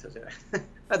 I back tested. I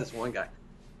had this one guy,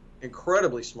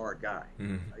 incredibly smart guy.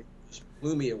 It just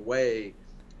blew me away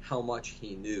how much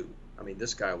he knew. I mean,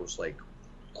 this guy was like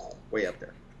way up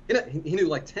there. He knew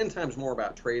like 10 times more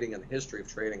about trading and the history of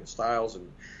trading and styles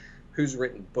and who's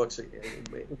written books,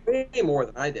 way more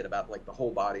than I did about like the whole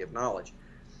body of knowledge.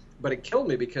 But it killed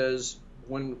me because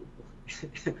when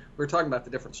we were talking about the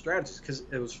different strategies, because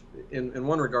it was in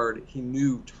one regard he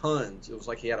knew tons. It was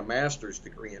like he had a master's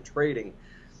degree in trading,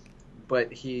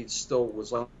 but he still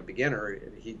was like a beginner.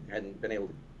 He hadn't been able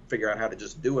to figure out how to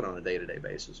just do it on a day-to-day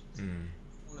basis.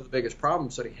 One of the biggest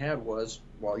problems that he had was,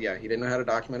 he didn't know how to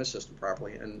document his system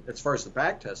properly. And as far as the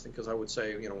back testing, because I would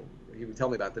say, he would tell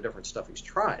me about the different stuff he's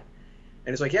tried.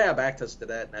 And he's like, I back tested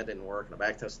that and that didn't work, and I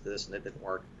back tested this and it didn't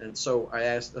work. And so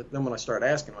then when I started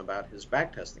asking him about his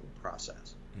back testing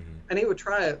process, and he would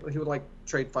try it, he would like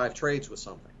trade 5 trades with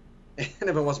something. And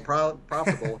if it wasn't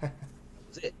profitable, that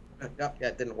was it. Yeah,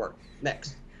 it didn't work.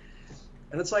 Next.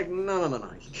 And it's like, no.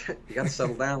 You got to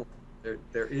settle down.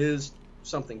 There is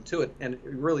something to it. And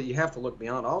really, you have to look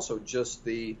beyond also just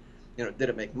the, did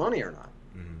it make money or not?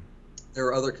 there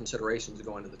are other considerations that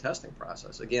go into the testing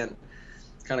process. Again,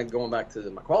 kind of going back to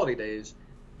my quality days,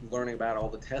 learning about all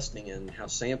the testing and how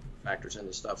sample factors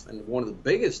into stuff. And one of the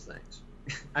biggest things,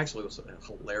 actually, it was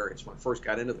hilarious when I first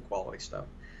got into the quality stuff.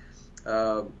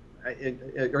 Are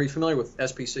you familiar with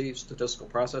SPC, statistical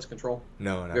process control?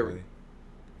 No, not really.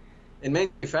 In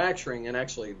manufacturing, and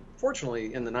actually,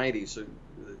 fortunately, in the 90s,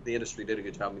 the industry did a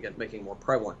good job of making it more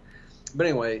prevalent. But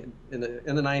anyway, in the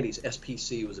 90s,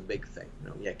 SPC was a big thing.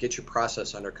 Get your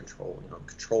process under control.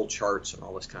 Control charts and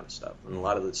all this kind of stuff. And a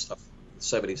lot of this stuff in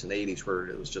the 70s and 80s, where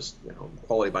it was just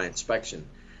quality by inspection,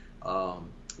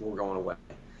 were going away.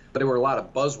 But there were a lot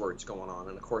of buzzwords going on,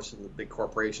 and of course, in the big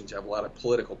corporations, you have a lot of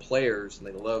political players, and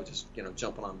they love just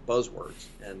jumping on buzzwords.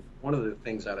 And one of the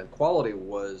things out of quality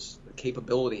was the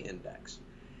capability index.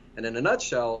 And in a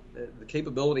nutshell, the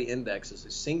capability index is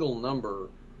a single number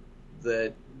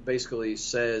that basically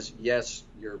says, yes,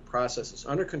 your process is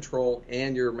under control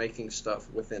and you're making stuff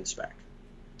within spec.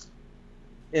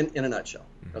 In a nutshell,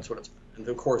 that's what it's. And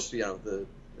of course, the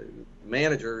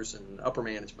managers and upper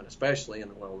management, especially, and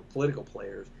the political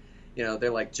players,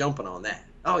 they're like jumping on that.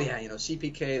 Oh yeah,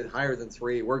 CPK higher than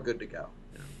 3, we're good to go.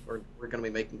 We're going to be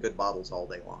making good bottles all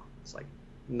day long. It's like,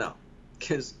 no,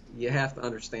 because you have to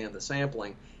understand the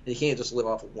sampling, and you can't just live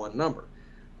off of one number.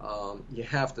 You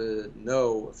have to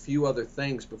know a few other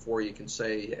things before you can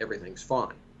say everything's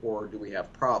fine, or do we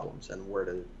have problems, and where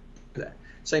to do that.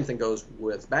 Same thing goes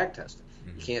with back testing.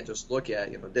 You can't just look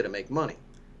at, did it make money,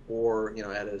 or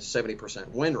at a 70%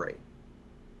 win rate.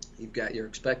 You've got your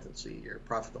expectancy, your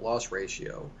profit to loss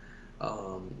ratio.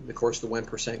 Of course, the win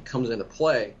percent comes into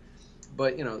play,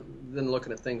 but then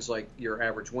looking at things like your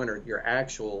average winner, your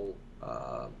actual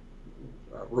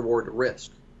reward to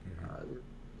risk.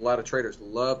 A lot of traders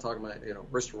love talking about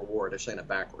risk to reward. They're saying it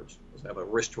backwards. They have a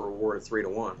risk to reward of 3 to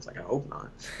 1. It's like, I hope not.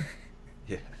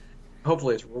 Yeah.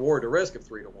 Hopefully, it's reward to risk of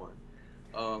 3 to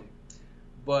 1.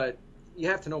 But you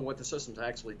have to know what the system's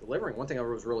actually delivering. One thing I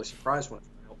was really surprised when I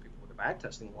helped people with the back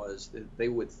testing was that they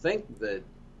would think that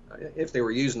if they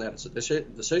were using that as a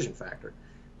decision factor,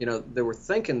 they were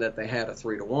thinking that they had a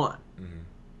 3 to 1.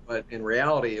 But in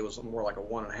reality, it was more like a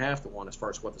 1.5 to 1 as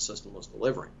far as what the system was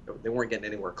delivering. They weren't getting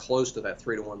anywhere close to that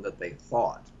 3 to 1 that they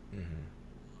thought.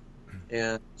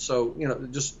 And so,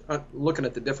 just looking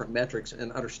at the different metrics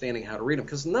and understanding how to read them,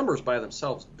 because numbers by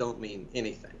themselves don't mean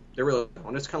anything. They really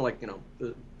don't. It's kind of like,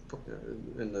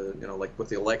 in the, like with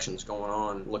the elections going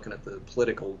on, looking at the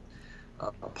political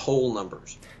poll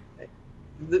numbers.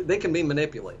 They can be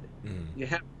manipulated. You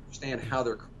have to understand how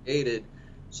they're created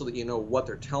so that you know what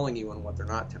they're telling you and what they're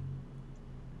not telling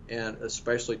you. And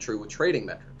especially true with trading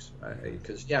metrics.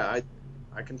 Because,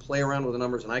 I can play around with the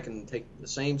numbers, and I can take the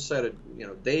same set of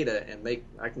data and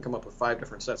I can come up with 5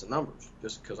 different sets of numbers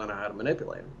just because I know how to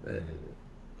manipulate them,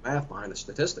 math behind the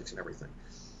statistics and everything.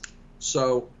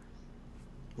 So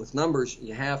with numbers,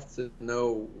 you have to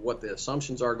know what the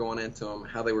assumptions are going into them,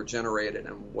 how they were generated,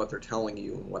 and what they're telling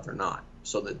you and what they're not,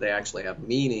 so that they actually have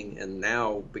meaning and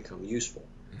now become useful.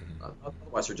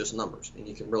 Otherwise, they're just numbers, and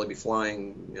you can really be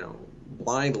flying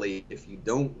blindly if you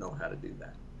don't know how to do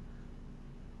that.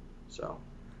 So,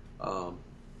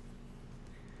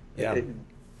 did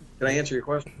I answer your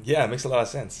question? Yeah, it makes a lot of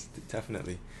sense.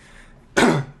 Definitely.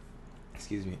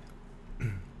 Excuse me.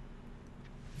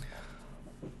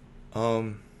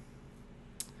 I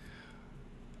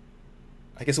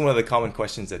guess one of the common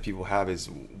questions that people have is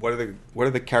what are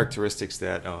the characteristics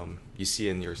that you see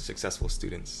in your successful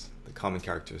students? The common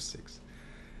characteristics.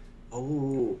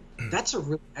 Oh, that's a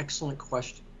really excellent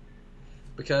question.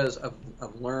 Because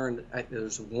I've learned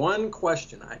there's one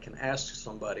question I can ask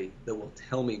somebody that will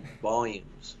tell me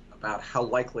volumes about how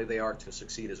likely they are to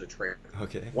succeed as a trader.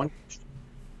 Okay. One question.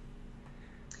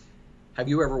 Have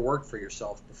you ever worked for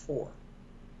yourself before?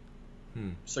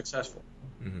 Successful.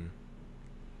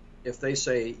 If they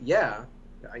say, yeah,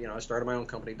 I started my own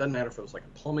company. It doesn't matter if it was like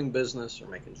a plumbing business or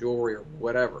making jewelry or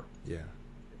whatever. Yeah.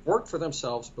 Worked for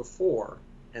themselves before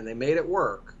and they made it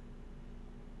work,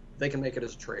 they can make it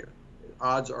as a trader.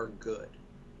 Odds are good,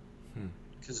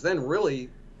 because then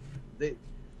really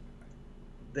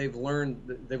they've learned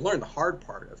the hard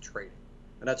part of trading,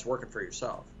 and that's working for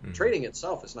yourself. Trading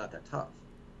itself is not that tough.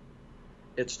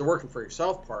 It's the working for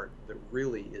yourself part that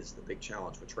really is the big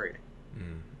challenge with trading.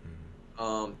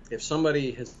 If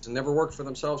somebody has never worked for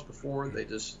themselves before, they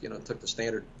just took the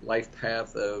standard life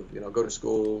path of go to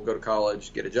school, go to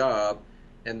college, get a job,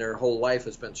 and their whole life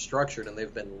has been structured and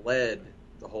they've been led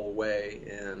the whole way,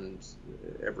 and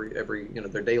every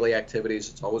their daily activities,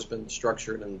 it's always been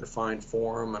structured and defined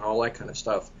for them and all that kind of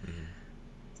stuff.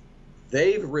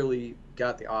 They've really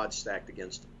got the odds stacked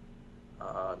against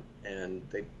and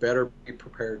they better be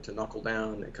prepared to knuckle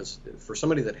down, because for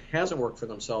somebody that hasn't worked for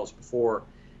themselves before,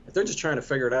 if they're just trying to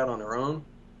figure it out on their own,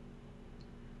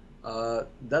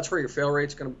 that's where your failure rate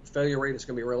is going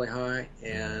to be really high,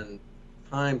 and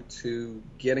time to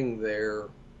getting there,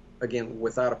 again,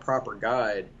 without a proper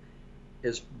guide,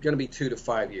 is going to be 2 to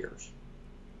 5 years.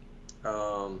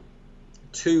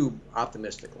 Too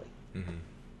optimistically,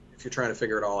 if you're trying to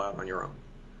figure it all out on your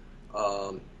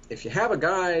own. If you have a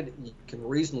guide, you can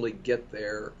reasonably get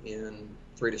there in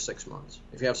 3 to 6 months.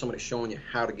 If you have somebody showing you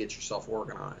how to get yourself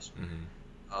organized,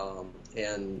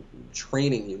 and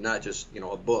training you, not just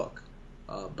a book,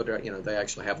 but they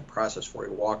actually have a process for you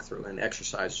to walk through and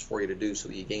exercises for you to do, so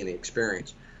that you gain the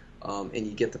experience, and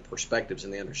you get the perspectives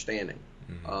and the understanding.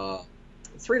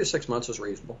 3 to 6 months is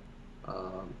reasonable,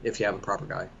 if you have a proper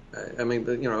guide. I mean,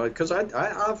 because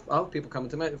I'll have people coming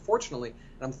to me. Fortunately,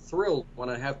 I'm thrilled when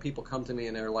I have people come to me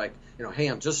and they're like, hey,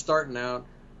 I'm just starting out.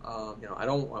 I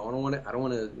don't want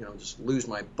to, just lose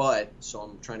my butt. So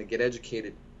I'm trying to get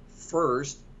educated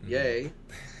first. Yay!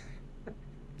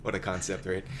 What a concept,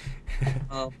 right?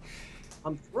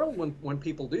 I'm thrilled when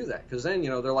people do that, because then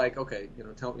they're like, okay,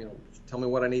 tell me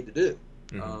what I need to do.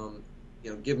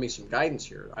 Give me some guidance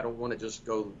here. I don't want to just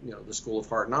go, the school of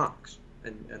hard knocks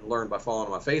and learn by falling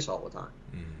on my face all the time.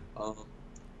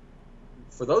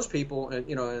 For those people,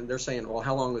 and they're saying, well,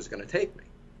 how long is it going to take me?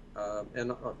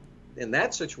 And in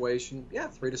that situation,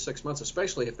 3 to 6 months,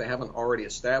 especially if they haven't already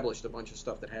established a bunch of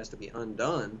stuff that has to be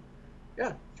undone.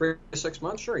 3 to 6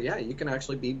 months, sure. You can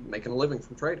actually be making a living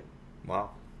from trading.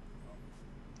 Wow.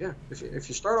 Yeah, if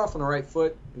you start off on the right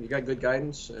foot and you got good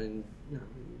guidance and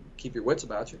keep your wits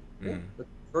about you, that's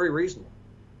very reasonable.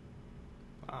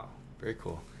 Wow, very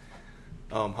cool.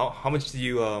 How much do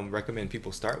you recommend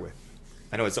people start with?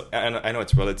 I know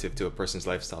it's relative to a person's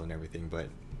lifestyle and everything, but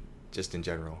just in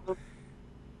general.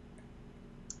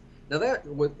 Now that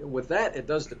with that, it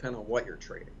does depend on what you're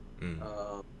trading.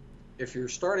 If you're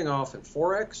starting off in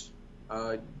Forex,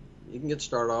 you can get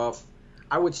started off,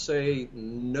 I would say,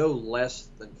 no less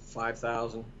than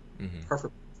 5,000,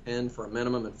 preferably 10 for a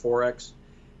minimum in Forex.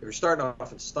 If you're starting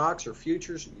off in stocks or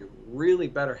futures, you really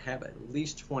better have at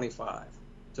least 25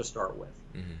 to start with,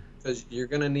 because you're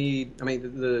going to need. I mean,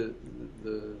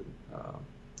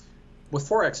 with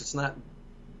Forex, it's not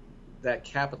that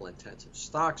capital intensive.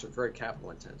 Stocks are very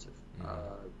capital intensive.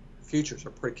 Futures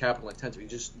are pretty capital intensive. You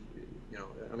just,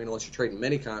 unless you're trading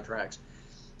mini contracts,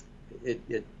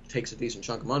 it takes a decent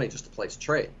chunk of money just to place a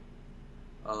trade.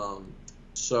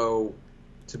 So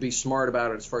to be smart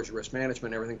about it as far as your risk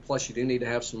management and everything, plus you do need to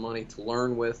have some money to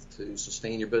learn with to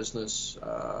sustain your business.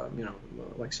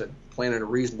 Like I said, plan in a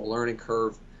reasonable learning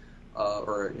curve,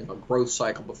 or a growth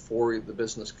cycle before the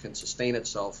business can sustain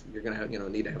itself. You're going to have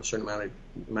need to have a certain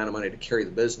amount of money to carry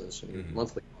the business, and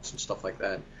monthly costs and stuff like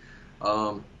that.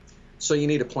 So you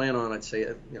need to plan on, I'd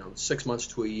say, 6 months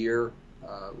to a year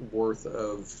worth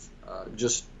of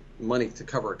just money to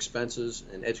cover expenses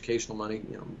and educational money,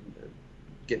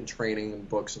 getting training and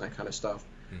books and that kind of stuff.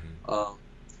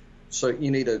 So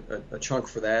you need a chunk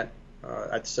for that.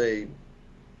 I'd say,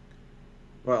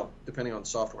 well, depending on the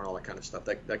software and all that kind of stuff,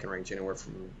 that can range anywhere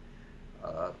from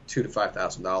 $2,000 to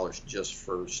 $5,000 just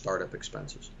for startup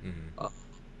expenses,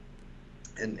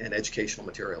 and educational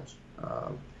materials.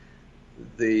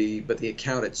 But the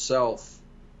account itself,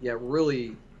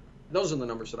 really, those are the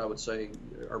numbers that I would say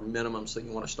are minimums that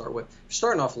you want to start with. If you're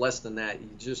starting off less than that,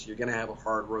 you're going to have a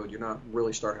hard road. You're not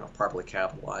really starting off properly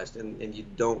capitalized, and you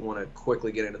don't want to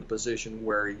quickly get into the position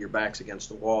where your back's against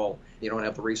the wall. You don't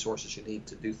have the resources you need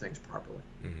to do things properly.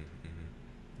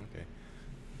 Okay.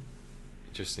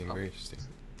 Interesting. Very interesting.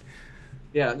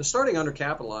 Yeah, the starting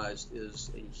undercapitalized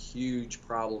is a huge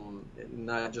problem,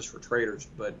 not just for traders,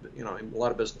 but in a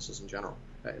lot of businesses in general.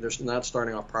 They're not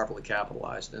starting off properly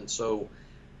capitalized, and so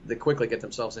they quickly get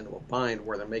themselves into a bind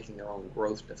where they're making their own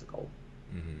growth difficult.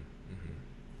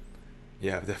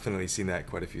 Yeah, I've definitely seen that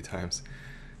quite a few times.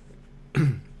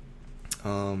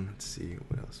 Let's see,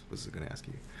 what else was I going to ask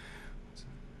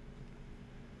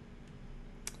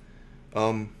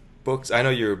you? Books. I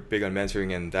know you're big on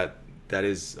mentoring, and that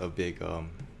is a big,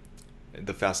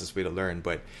 the fastest way to learn.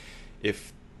 But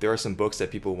if there are some books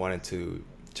that people wanted to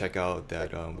check out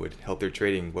that would help their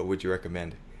trading, what would you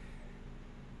recommend?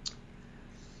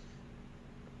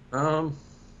 Well,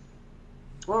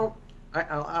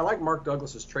 I like Mark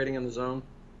Douglas's Trading in the Zone.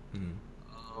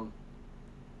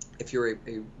 If you're a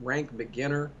rank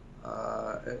beginner,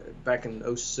 back in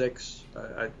 2006,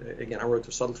 I wrote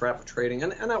The Subtle Trap of Trading,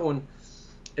 and that one,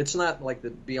 it's not like the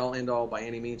be-all, end-all by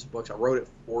any means of books. I wrote it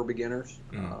for beginners.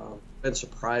 Been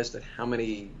surprised at how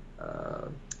many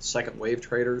second wave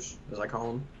traders, as I call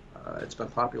them, it's been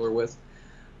popular with.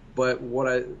 But one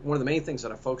of the main things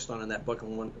that I focused on in that book,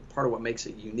 and part of what makes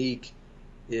it unique,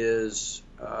 is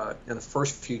in the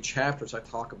first few chapters I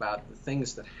talk about the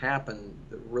things that happen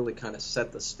that really kind of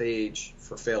set the stage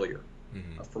for failure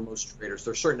for most traders.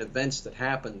 There are certain events that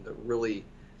happen that really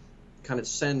kind of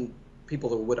send people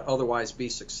that would otherwise be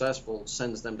successful,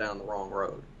 sends them down the wrong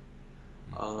road.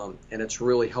 And it's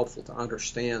really helpful to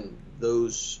understand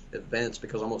those events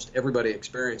because almost everybody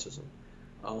experiences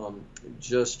them,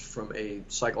 just from a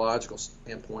psychological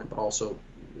standpoint, but also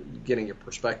getting your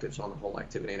perspectives on the whole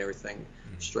activity and everything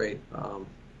straight.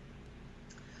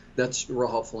 That's real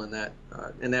helpful in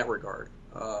that regard.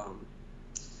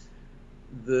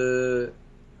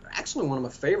 Actually one of my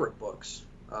favorite books,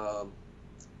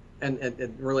 and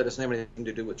it really doesn't have anything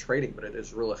to do with trading, but it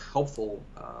is really helpful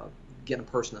getting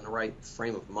a person in the right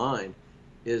frame of mind,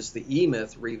 is The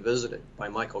E-Myth Revisited by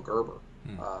Michael Gerber.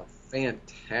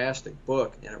 Fantastic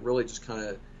book, and it really just kind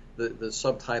of, the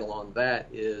subtitle on that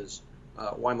is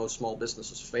Why Most Small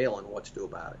Businesses Fail and What to Do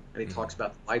About It. And he talks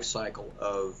about the life cycle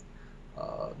of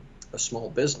a small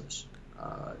business,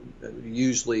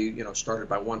 usually started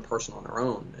by one person on their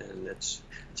own, and it's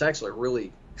actually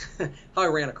really how I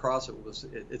ran across it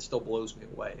it still blows me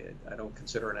away. I don't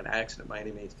consider it an accident by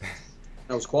any means.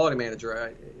 I was quality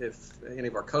manager. If any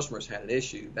of our customers had an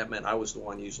issue, that meant I was the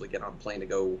one usually get on a plane to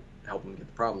go help them get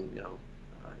the problem,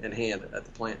 in hand at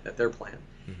the plant, at their plant.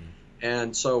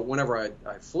 And so whenever I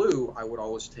flew, I would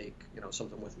always take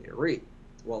something with me to read.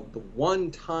 Well, the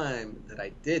one time that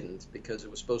I didn't, because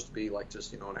it was supposed to be like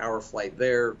just an hour flight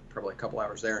there, probably a couple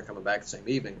hours there, and coming back the same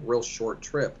evening, real short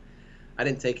trip, I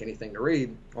didn't take anything to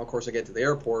read. Well, of course, I get to the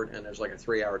airport, and there's like a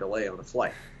 3-hour delay on the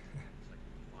flight.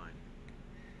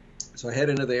 So I head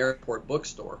into the airport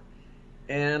bookstore,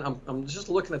 and I'm just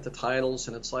looking at the titles,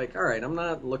 and it's like, all right, I'm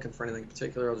not looking for anything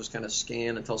particular. I'll just kind of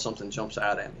scan until something jumps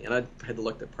out at me. And I had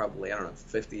looked at probably,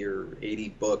 50 or 80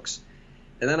 books.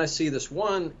 And then I see this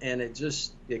one, and it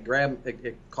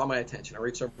caught my attention. I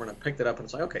reached over and I picked it up, and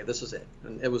it's like, okay, this is it.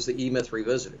 And it was The E-Myth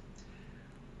Revisited.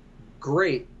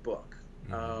 Great book.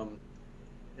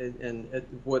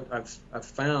 What I've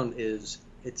found is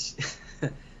it's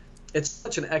it's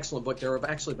such an excellent book. There have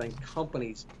actually been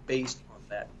companies based on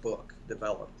that book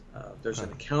developed. There's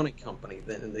an accounting company,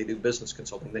 and they do business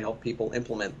consulting. They help people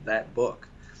implement that book.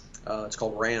 It's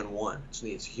called RAN One. It's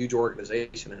neat. It's a huge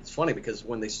organization, and it's funny because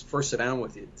when they first sit down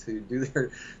with you to do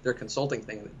their consulting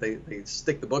thing, they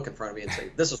stick the book in front of you and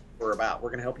say, "This is what we're about. We're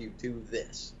going to help you do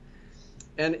this."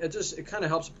 And it kind of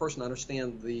helps a person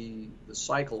understand the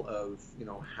cycle of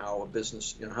how a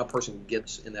business, how a person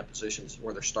gets in that position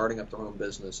where they're starting up their own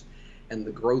business, and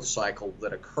the growth cycle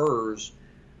that occurs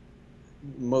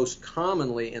most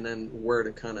commonly, and then where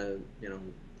to kind of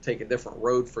take a different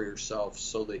road for yourself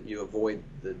so that you avoid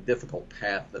the difficult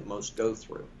path that most go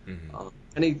through.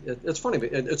 It's funny,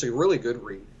 but it's a really good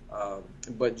read,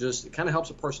 but just it kind of helps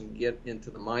a person get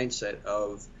into the mindset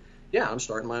of, yeah, I'm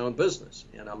starting my own business,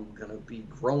 and I'm going to be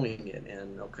growing it,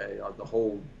 and the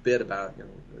whole bit about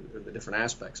the different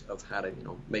aspects of how to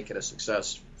make it a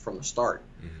success from the start.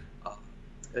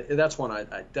 That's one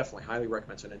I definitely highly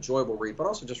recommend. It's an enjoyable read, but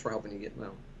also just for helping you get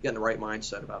in the right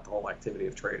mindset about the whole activity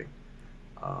of trading.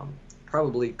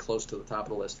 Probably close to the top of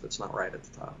the list if it's not right at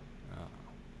the top.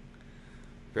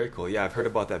 Very cool. Yeah, I've heard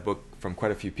about that book from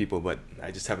quite a few people, but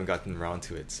I just haven't gotten around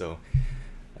to it. So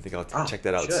I think I'll check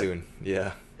that out soon.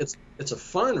 Yeah. It's a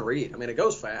fun read. I mean, it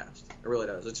goes fast. It really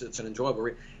does. It's an enjoyable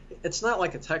read. It's not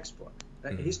like a textbook.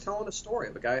 He's telling a story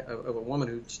of a woman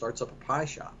who starts up a pie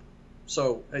shop.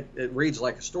 So it reads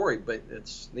like a story, but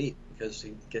it's neat because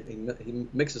he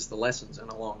mixes the lessons in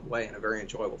along the way in a very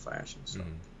enjoyable fashion. So,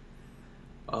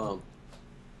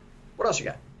 what else you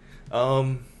got?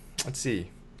 Let's see.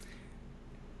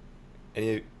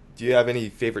 Do you have any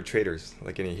favorite traders,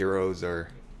 like any heroes or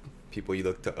people you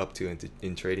look up to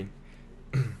in trading?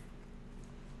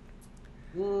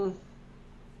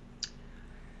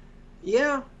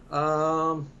 Yeah.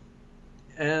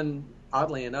 And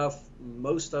oddly enough,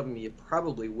 most of them you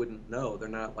probably wouldn't know. They're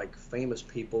not like famous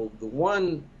people. The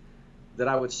one that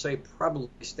I would say probably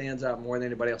stands out more than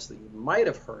anybody else that you might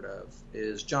have heard of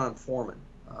is John Foreman.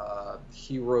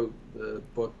 He wrote the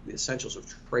book, The Essentials of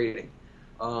Trading.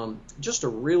 Just a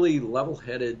really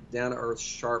level-headed, down-to-earth,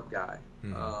 sharp guy.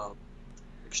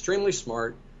 Extremely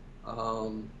smart.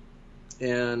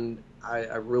 And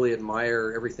I really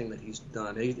admire everything that he's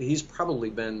done. He's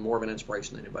probably been more of an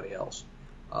inspiration than anybody else.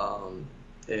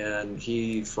 And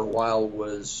he, for a while,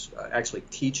 was actually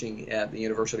teaching at the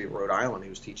University of Rhode Island. He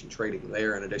was teaching trading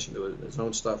there in addition to his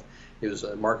own stuff. He was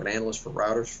a market analyst for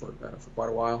routers for quite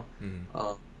a while.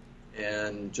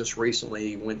 and just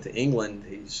recently went to England.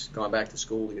 He's gone back to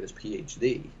school to get his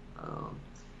PhD.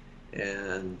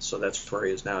 And so that's where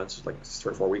he is now. It's like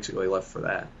 3 or 4 weeks ago he left for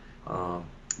that.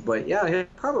 But yeah,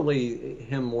 probably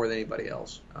him more than anybody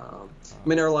else. I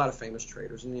mean, there are a lot of famous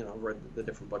traders, and I've read the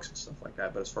different books and stuff like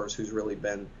that. But as far as who's really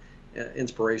been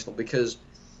inspirational, because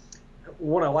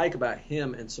what I like about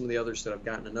him and some of the others that I've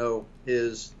gotten to know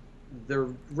is they're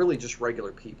really just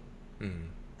regular people. Mm-hmm.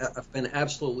 I've been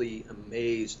absolutely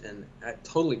amazed and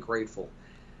totally grateful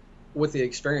with the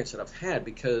experience that I've had,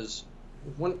 because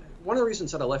one of the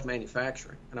reasons that I left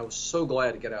manufacturing, and I was so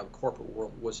glad to get out of the corporate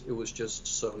world, was it was just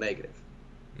so negative.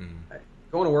 Mm-hmm.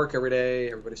 Going to work every day,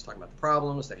 everybody's talking about the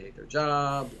problems, they hate their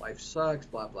job, life sucks,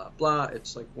 blah, blah, blah.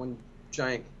 It's like one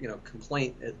giant,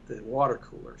 complaint at the water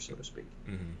cooler, so to speak.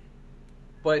 Mm-hmm.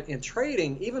 But in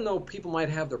trading, even though people might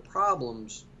have their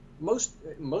problems, most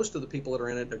of the people that are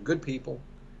in it are good people.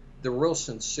 They're real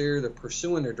sincere. They're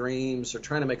pursuing their dreams. They're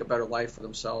trying to make a better life for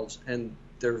themselves, and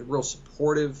they're real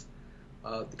supportive.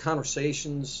 The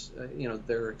conversations,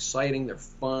 they're exciting. They're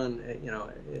fun.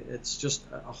 It's just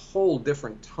a whole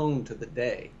different tone to the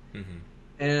day. Mm-hmm.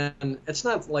 And it's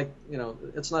not like,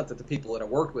 it's not that the people that I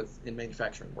worked with in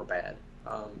manufacturing were bad.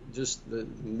 Just the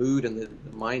mood and the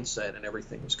mindset and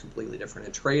everything was completely different.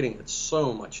 In trading, it's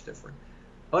so much different.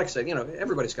 Like I said,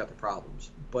 everybody's got their problems,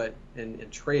 but in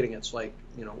trading, it's like,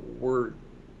 we're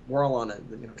all on a,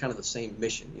 kind of the same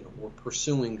mission. We're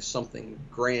pursuing something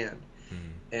grand,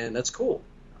 Mm-hmm. and that's cool.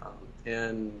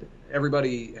 And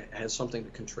everybody has something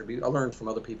to contribute. I learn from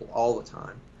other people all the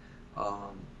time,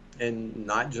 and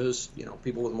not just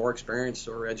people with more experience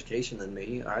or education than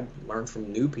me. I learn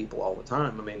from new people all the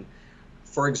time. I mean,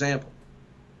 for example,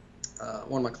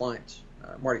 one of my clients,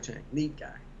 Marty Chang, neat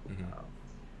guy. Mm-hmm.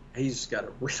 He's got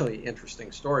a really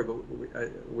interesting story, but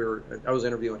I was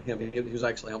interviewing him. He was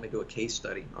actually helping me do a case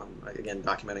study on, again,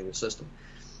 documenting the system.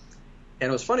 And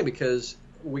it was funny because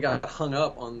we got hung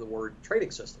up on the word trading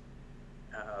system.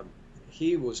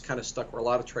 He was kind of stuck where a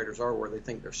lot of traders are, where they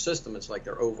think their system is like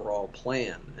their overall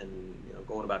plan and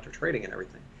going about their trading and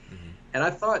everything. Mm-hmm. And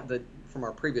I thought that from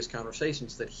our previous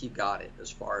conversations that he got it, as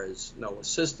far as a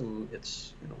system,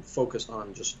 it's focused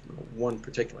on just one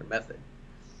particular method.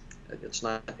 It's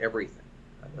not everything.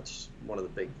 That's one of the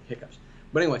big hiccups.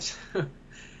 But anyways,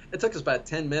 it took us about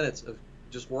 10 minutes of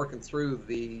just working through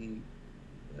the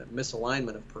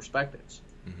misalignment of perspectives.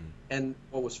 Mm-hmm. And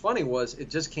what was funny was it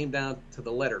just came down to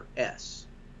the letter S.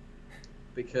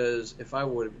 Because if I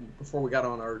would, before we got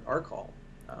on our call,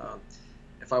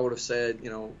 if I would have said,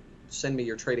 send me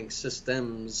your trading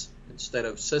systems instead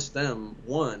of system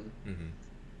one, mm-hmm.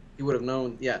 he would have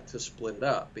known, to split it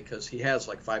up, because he has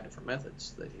like 5 different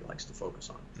methods that he likes to focus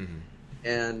on. Mm-hmm.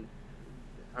 And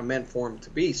I meant for him to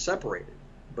be separated.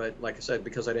 But like I said,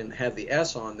 because I didn't have the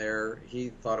S on there, he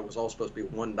thought it was all supposed to be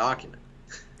one document.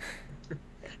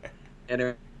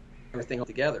 And everything all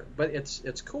together. But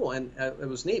it's cool. And it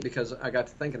was neat because I got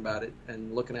to thinking about it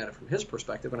and looking at it from his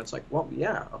perspective. And it's like, well,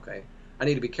 yeah, okay. I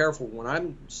need to be careful when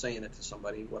I'm saying it to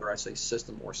somebody, whether I say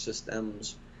system or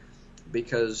systems,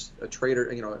 because a trader,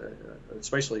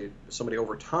 especially somebody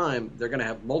over time, they're going to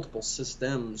have multiple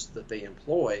systems that they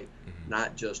employ, mm-hmm.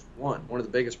 not just one. One of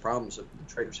the biggest problems that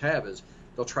the traders have is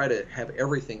they'll try to have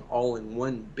everything all in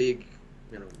one big,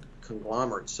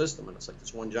 conglomerate system, and it's like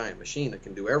this one giant machine that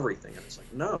can do everything. And it's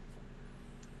like, no,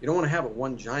 you don't want to have a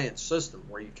one giant system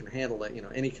where you can handle it,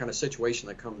 any kind of situation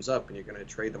that comes up, and you're going to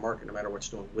trade the market no matter what's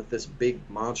doing with this big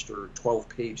monster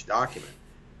 12-page document.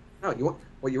 No,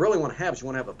 what you really want to have is you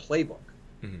want to have a playbook,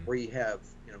 mm-hmm. where you have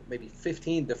maybe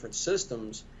 15 different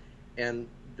systems, and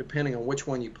depending on which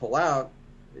one you pull out,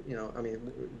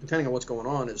 depending on what's going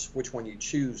on, is which one you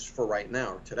choose for right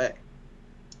now or today.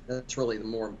 That's really the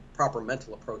more proper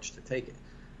mental approach to take it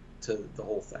to the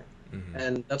whole thing. Mm-hmm.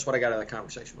 And that's what I got out of the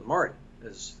conversation with Marty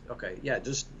is, okay, yeah,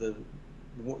 just the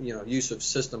use of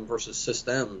system versus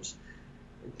systems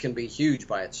can be huge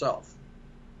by itself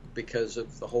because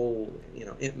of the whole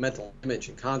mental image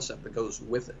and concept that goes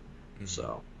with it. Mm-hmm.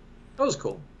 So that was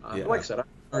cool. Like I said,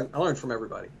 I learned from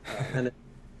everybody, and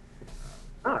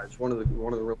it's one of the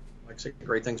real, like I say,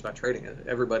 great things about trading.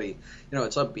 Everybody,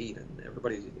 it's upbeat, and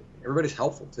everybody's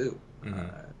helpful too. Mm-hmm.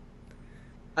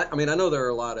 I know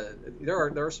there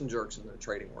are some jerks in the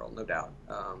trading world, no doubt,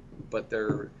 but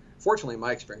fortunately, in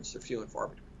my experience, they're few and far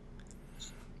between.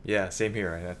 Yeah, same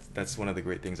here. That's one of the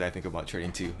great things I think about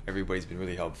trading too. Everybody's been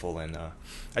really helpful, and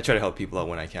I try to help people out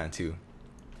when I can too.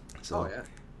 So,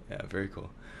 yeah, very cool.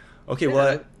 Okay,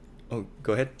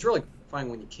 go ahead. It's really fun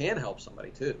when you can help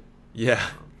somebody too. Yeah.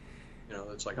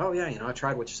 It's like, oh yeah, I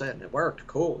tried what you said and it worked.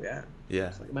 Cool, yeah. Yeah.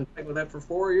 It's like, I've been fighting with that for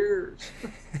 4 years.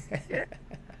 Yeah.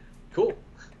 Cool.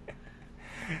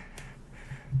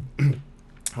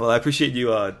 Well, I appreciate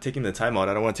you taking the time out.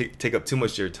 I don't want to take up too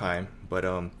much of your time, but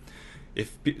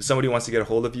if somebody wants to get a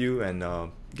hold of you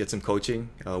and get some coaching,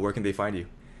 where can they find you?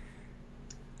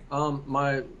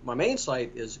 My main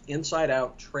site is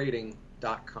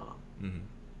insideouttrading.com. Hmm.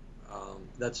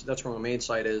 That's where my main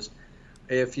site is.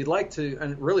 If you'd like to,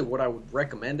 and really what I would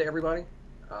recommend to everybody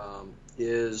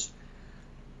is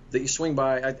that you swing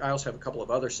by. I also have a couple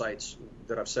of other sites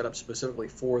that I've set up specifically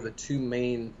for the two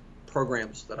main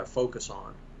programs that I focus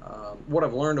on. What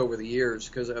I've learned over the years,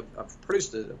 because I've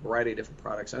produced a variety of different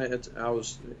products, and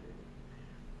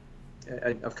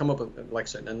I've come up with, like I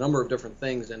said, a number of different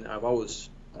things, and they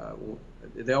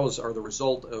always are the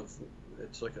result of,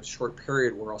 it's like a short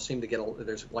period where I'll seem to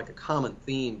there's like a common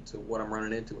theme to what I'm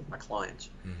running into with my clients.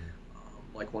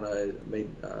 Like when I made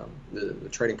the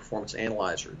trading performance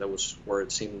analyzer, that was where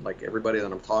it seemed like everybody that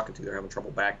I'm talking to, they're having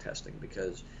trouble back testing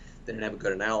because they didn't have a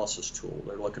good analysis tool.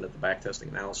 They're looking at the back testing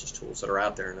analysis tools that are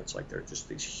out there, and it's like they're just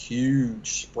these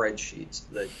huge spreadsheets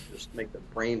that just make the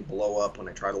brain blow up when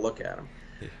they try to look at them.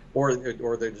 Yeah. Or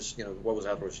they're just, what was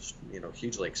out there was just,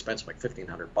 hugely expensive, like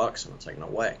 $1,500, and it's like, no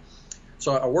way.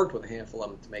 So I worked with a handful of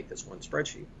them to make this one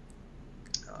spreadsheet,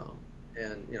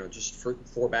 and just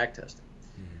for back testing.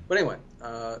 But anyway,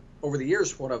 over the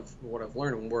years, what I've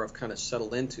learned and where I've kind of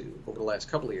settled into over the last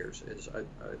couple of years is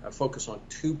I focus on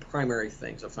two primary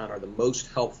things I found are the most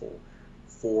helpful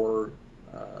for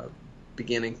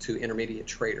beginning to intermediate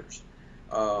traders.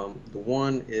 The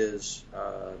one is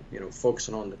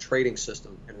focusing on the trading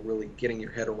system and really getting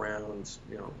your head around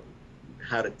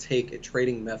how to take a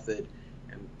trading method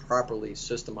and properly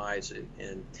systemize it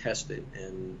and test it,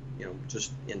 and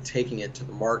just in taking it to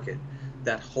the market,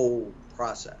 that whole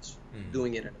process,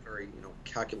 doing it in a very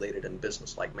calculated and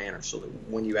business-like manner, so that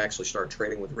when you actually start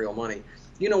trading with real money,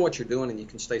 you know what you're doing and you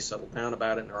can stay settled down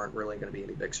about it, and there aren't really going to be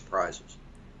any big surprises.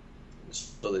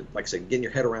 So that, like I said, getting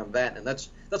your head around that, and that's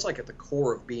like at the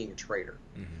core of being a trader.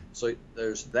 So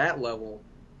there's that level,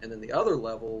 and then the other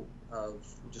level of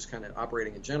just kind of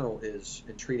operating in general is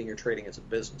in treating your trading as a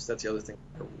business. That's the other thing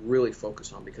I really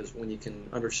focus on, because when you can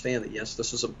understand that, yes,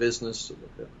 this is a business,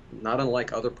 not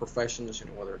unlike other professions,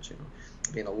 whether it's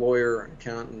being a lawyer or an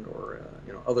accountant or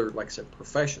other, like I said,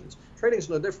 professions, trading is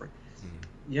no different.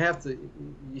 You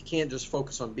can't just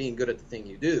focus on being good at the thing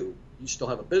you do. You still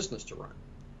have a business to run,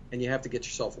 and you have to get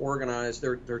yourself organized.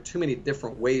 There are too many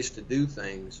different ways to do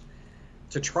things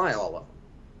to try all of them.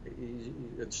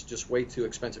 It's just way too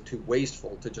expensive, too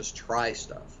wasteful to just try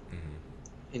stuff.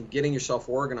 In getting yourself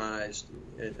organized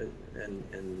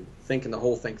and thinking the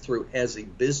whole thing through as a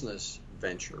business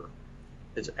venture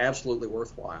is absolutely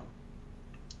worthwhile.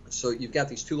 So you've got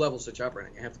these two levels that you operate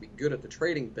on. You have to be good at the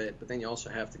trading bit, but then you also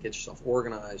have to get yourself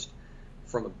organized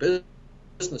from a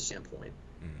business standpoint.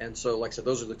 And so, like I said,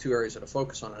 those are the two areas that I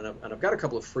focus on. And I've got a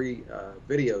couple of free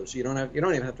videos. You don't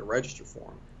even have to register for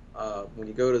them. When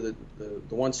you go to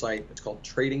the one site, it's called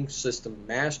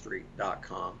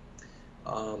TradingSystemMastery.com.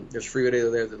 There's a free video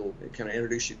there that'll kind of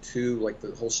introduce you to like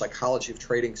the whole psychology of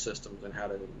trading systems and how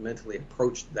to mentally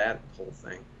approach that whole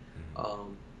thing.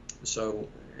 So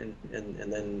and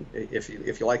then if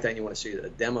you like that and you want to see a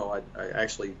demo, I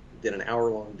actually did an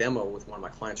hour-long demo with one of my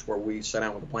clients where we sat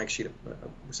down with a blank sheet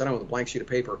of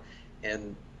paper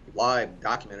and live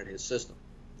documented his system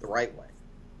the right way.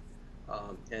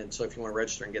 And so if you want to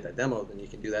register and get that demo, then you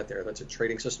can do that there. That's at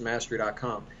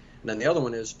TradingSystemMastery.com. And then the other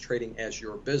one is Trading as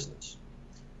Your Business,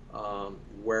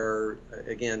 where,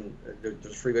 again, there's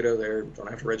a free video there. You don't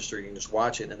have to register. You can just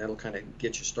watch it, and that'll kind of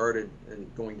get you started and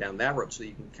going down that road, so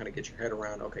you can kind of get your head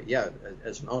around, okay, yeah,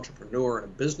 as an entrepreneur and a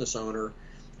business owner,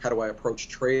 how do I approach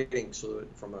trading so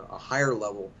that from a higher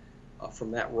level,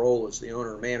 from that role as the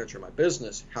owner or manager of my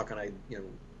business, how can I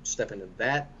step into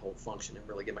that whole function and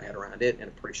really get my head around it in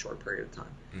a pretty short period of time.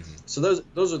 So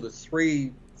those are the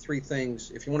three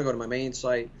things. If you want to go to my main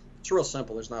site, it's real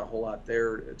simple. There's not a whole lot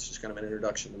there. It's just kind of an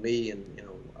introduction to me and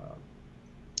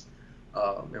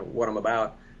what I'm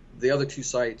about. The other two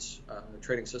sites,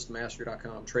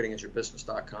 TradingSystemMastery.com,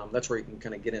 TradingAsYourBusiness.com, that's where you can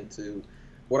kind of get into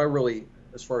what I really,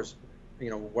 as far as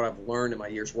what I've learned in my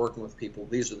years working with people.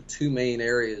 These are the two main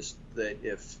areas that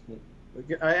if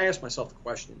I asked myself the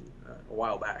question a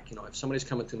while back, if somebody's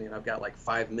coming to me and I've got like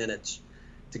 5 minutes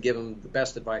to give them the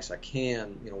best advice I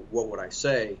can, what would I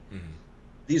say?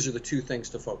 These are the two things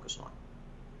to focus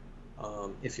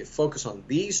on. If you focus on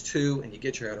these two and you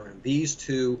get your head around these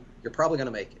two, you're probably going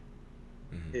to make it.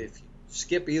 If you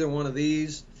skip either one of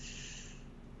these,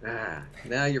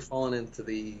 now you're falling into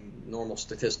the normal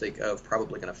statistic of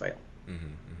probably going to fail.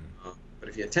 But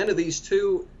if you attend to these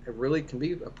two, it really can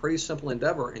be a pretty simple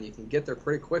endeavor, and you can get there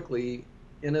pretty quickly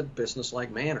in a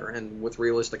business-like manner and with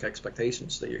realistic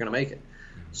expectations that you're going to make it.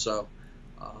 So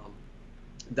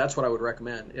that's what I would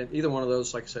recommend. And either one of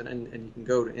those, like I said, and you can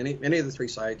go to any of the 3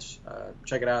 sites,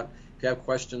 check it out. If you have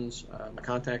questions, my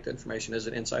contact information is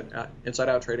at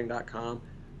insideouttrading.com.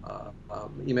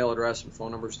 Email address and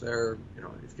phone numbers there.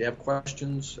 If you have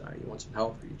questions, you want some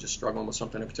help, you're just struggling with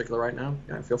something in particular right now,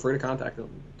 feel free to contact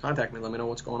me. Let me know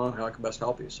what's going on, how I can best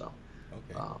help you. So,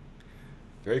 okay,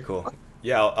 very cool.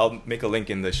 Yeah, I'll make a link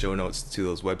in the show notes to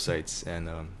those websites.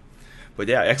 And but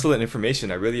yeah, excellent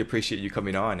information. I really appreciate you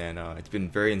coming on, and it's been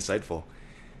very insightful.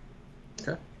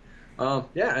 Okay.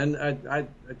 Yeah, and I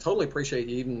totally appreciate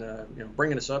you even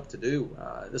bringing us up to do.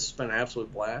 This has been an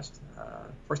absolute blast.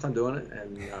 First time doing it,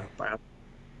 and I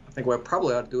think we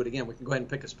probably ought to do it again. We can go ahead and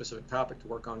pick a specific topic to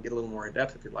work on, get a little more in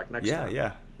depth if you'd like next time.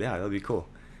 Yeah, that'd be cool.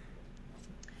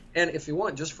 And if you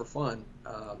want, just for fun,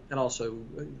 and also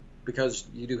because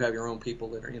you do have your own people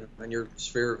that are in your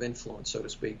sphere of influence, so to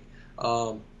speak,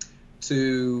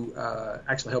 to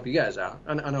actually help you guys out.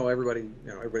 I know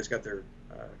everybody's got their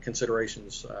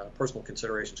considerations, personal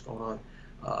considerations going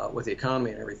on with the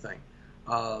economy and everything.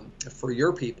 For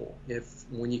your people,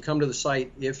 when you come to the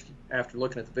site, if after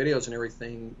looking at the videos and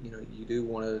everything, you do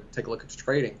want to take a look at the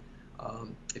trading,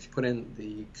 if you put in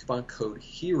the coupon code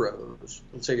HEROES,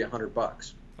 it'll save you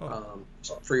 $100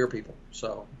 for your people.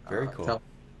 So very cool.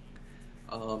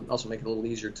 Also make it a little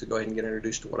easier to go ahead and get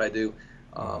introduced to what I do.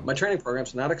 My training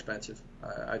program's not expensive.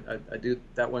 I do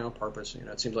it that way on purpose.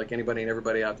 It seems like anybody and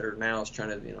everybody out there now is trying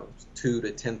to, $2,000 to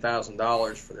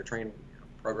 $10,000 for their training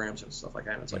programs and stuff like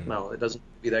that. And it's like, no, it doesn't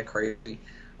be that crazy.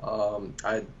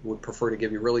 I would prefer to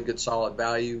give you really good, solid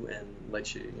value and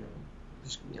let you,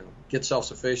 just get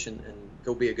self-sufficient and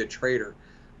go be a good trader.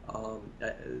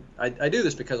 I do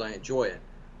this because I enjoy it,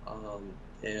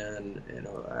 and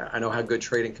I know how good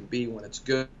trading can be when it's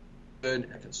good.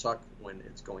 It can suck when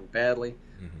it's going badly.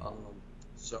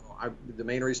 So the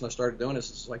main reason I started doing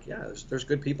this is like, there's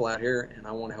good people out here, and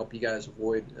I want to help you guys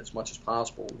avoid as much as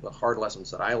possible the hard lessons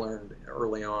that I learned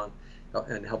early on,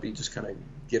 and help you just kind of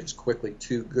get as quickly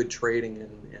to good trading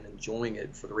and enjoying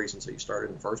it for the reasons that you started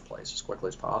in the first place as quickly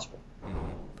as possible.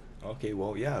 Okay,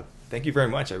 well, yeah, thank you very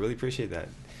much. I really appreciate that.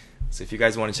 So if you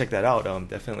guys want to check that out,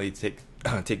 definitely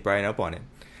take Brian up on it.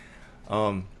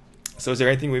 So is there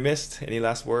anything we missed? Any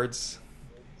last words?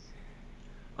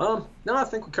 No, I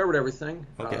think we covered everything.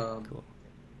 Okay, cool.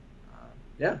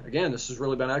 Yeah, again, this has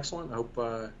really been excellent. I hope,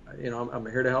 I'm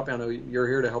here to help you. I know you're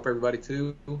here to help everybody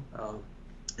too.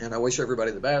 And I wish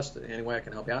everybody the best. Any way I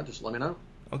can help you out, just let me know.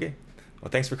 Okay. Well,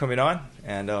 thanks for coming on,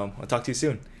 and I'll talk to you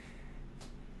soon.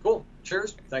 Cool.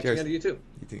 Cheers. Thanks Cheers. again to you too.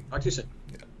 You too. Talk to you soon.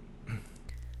 Yeah.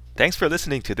 Thanks for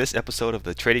listening to this episode of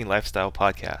the Trading Lifestyle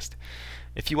Podcast.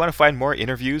 If you want to find more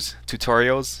interviews,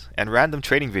 tutorials, and random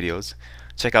trading videos,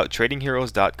 check out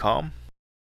tradingheroes.com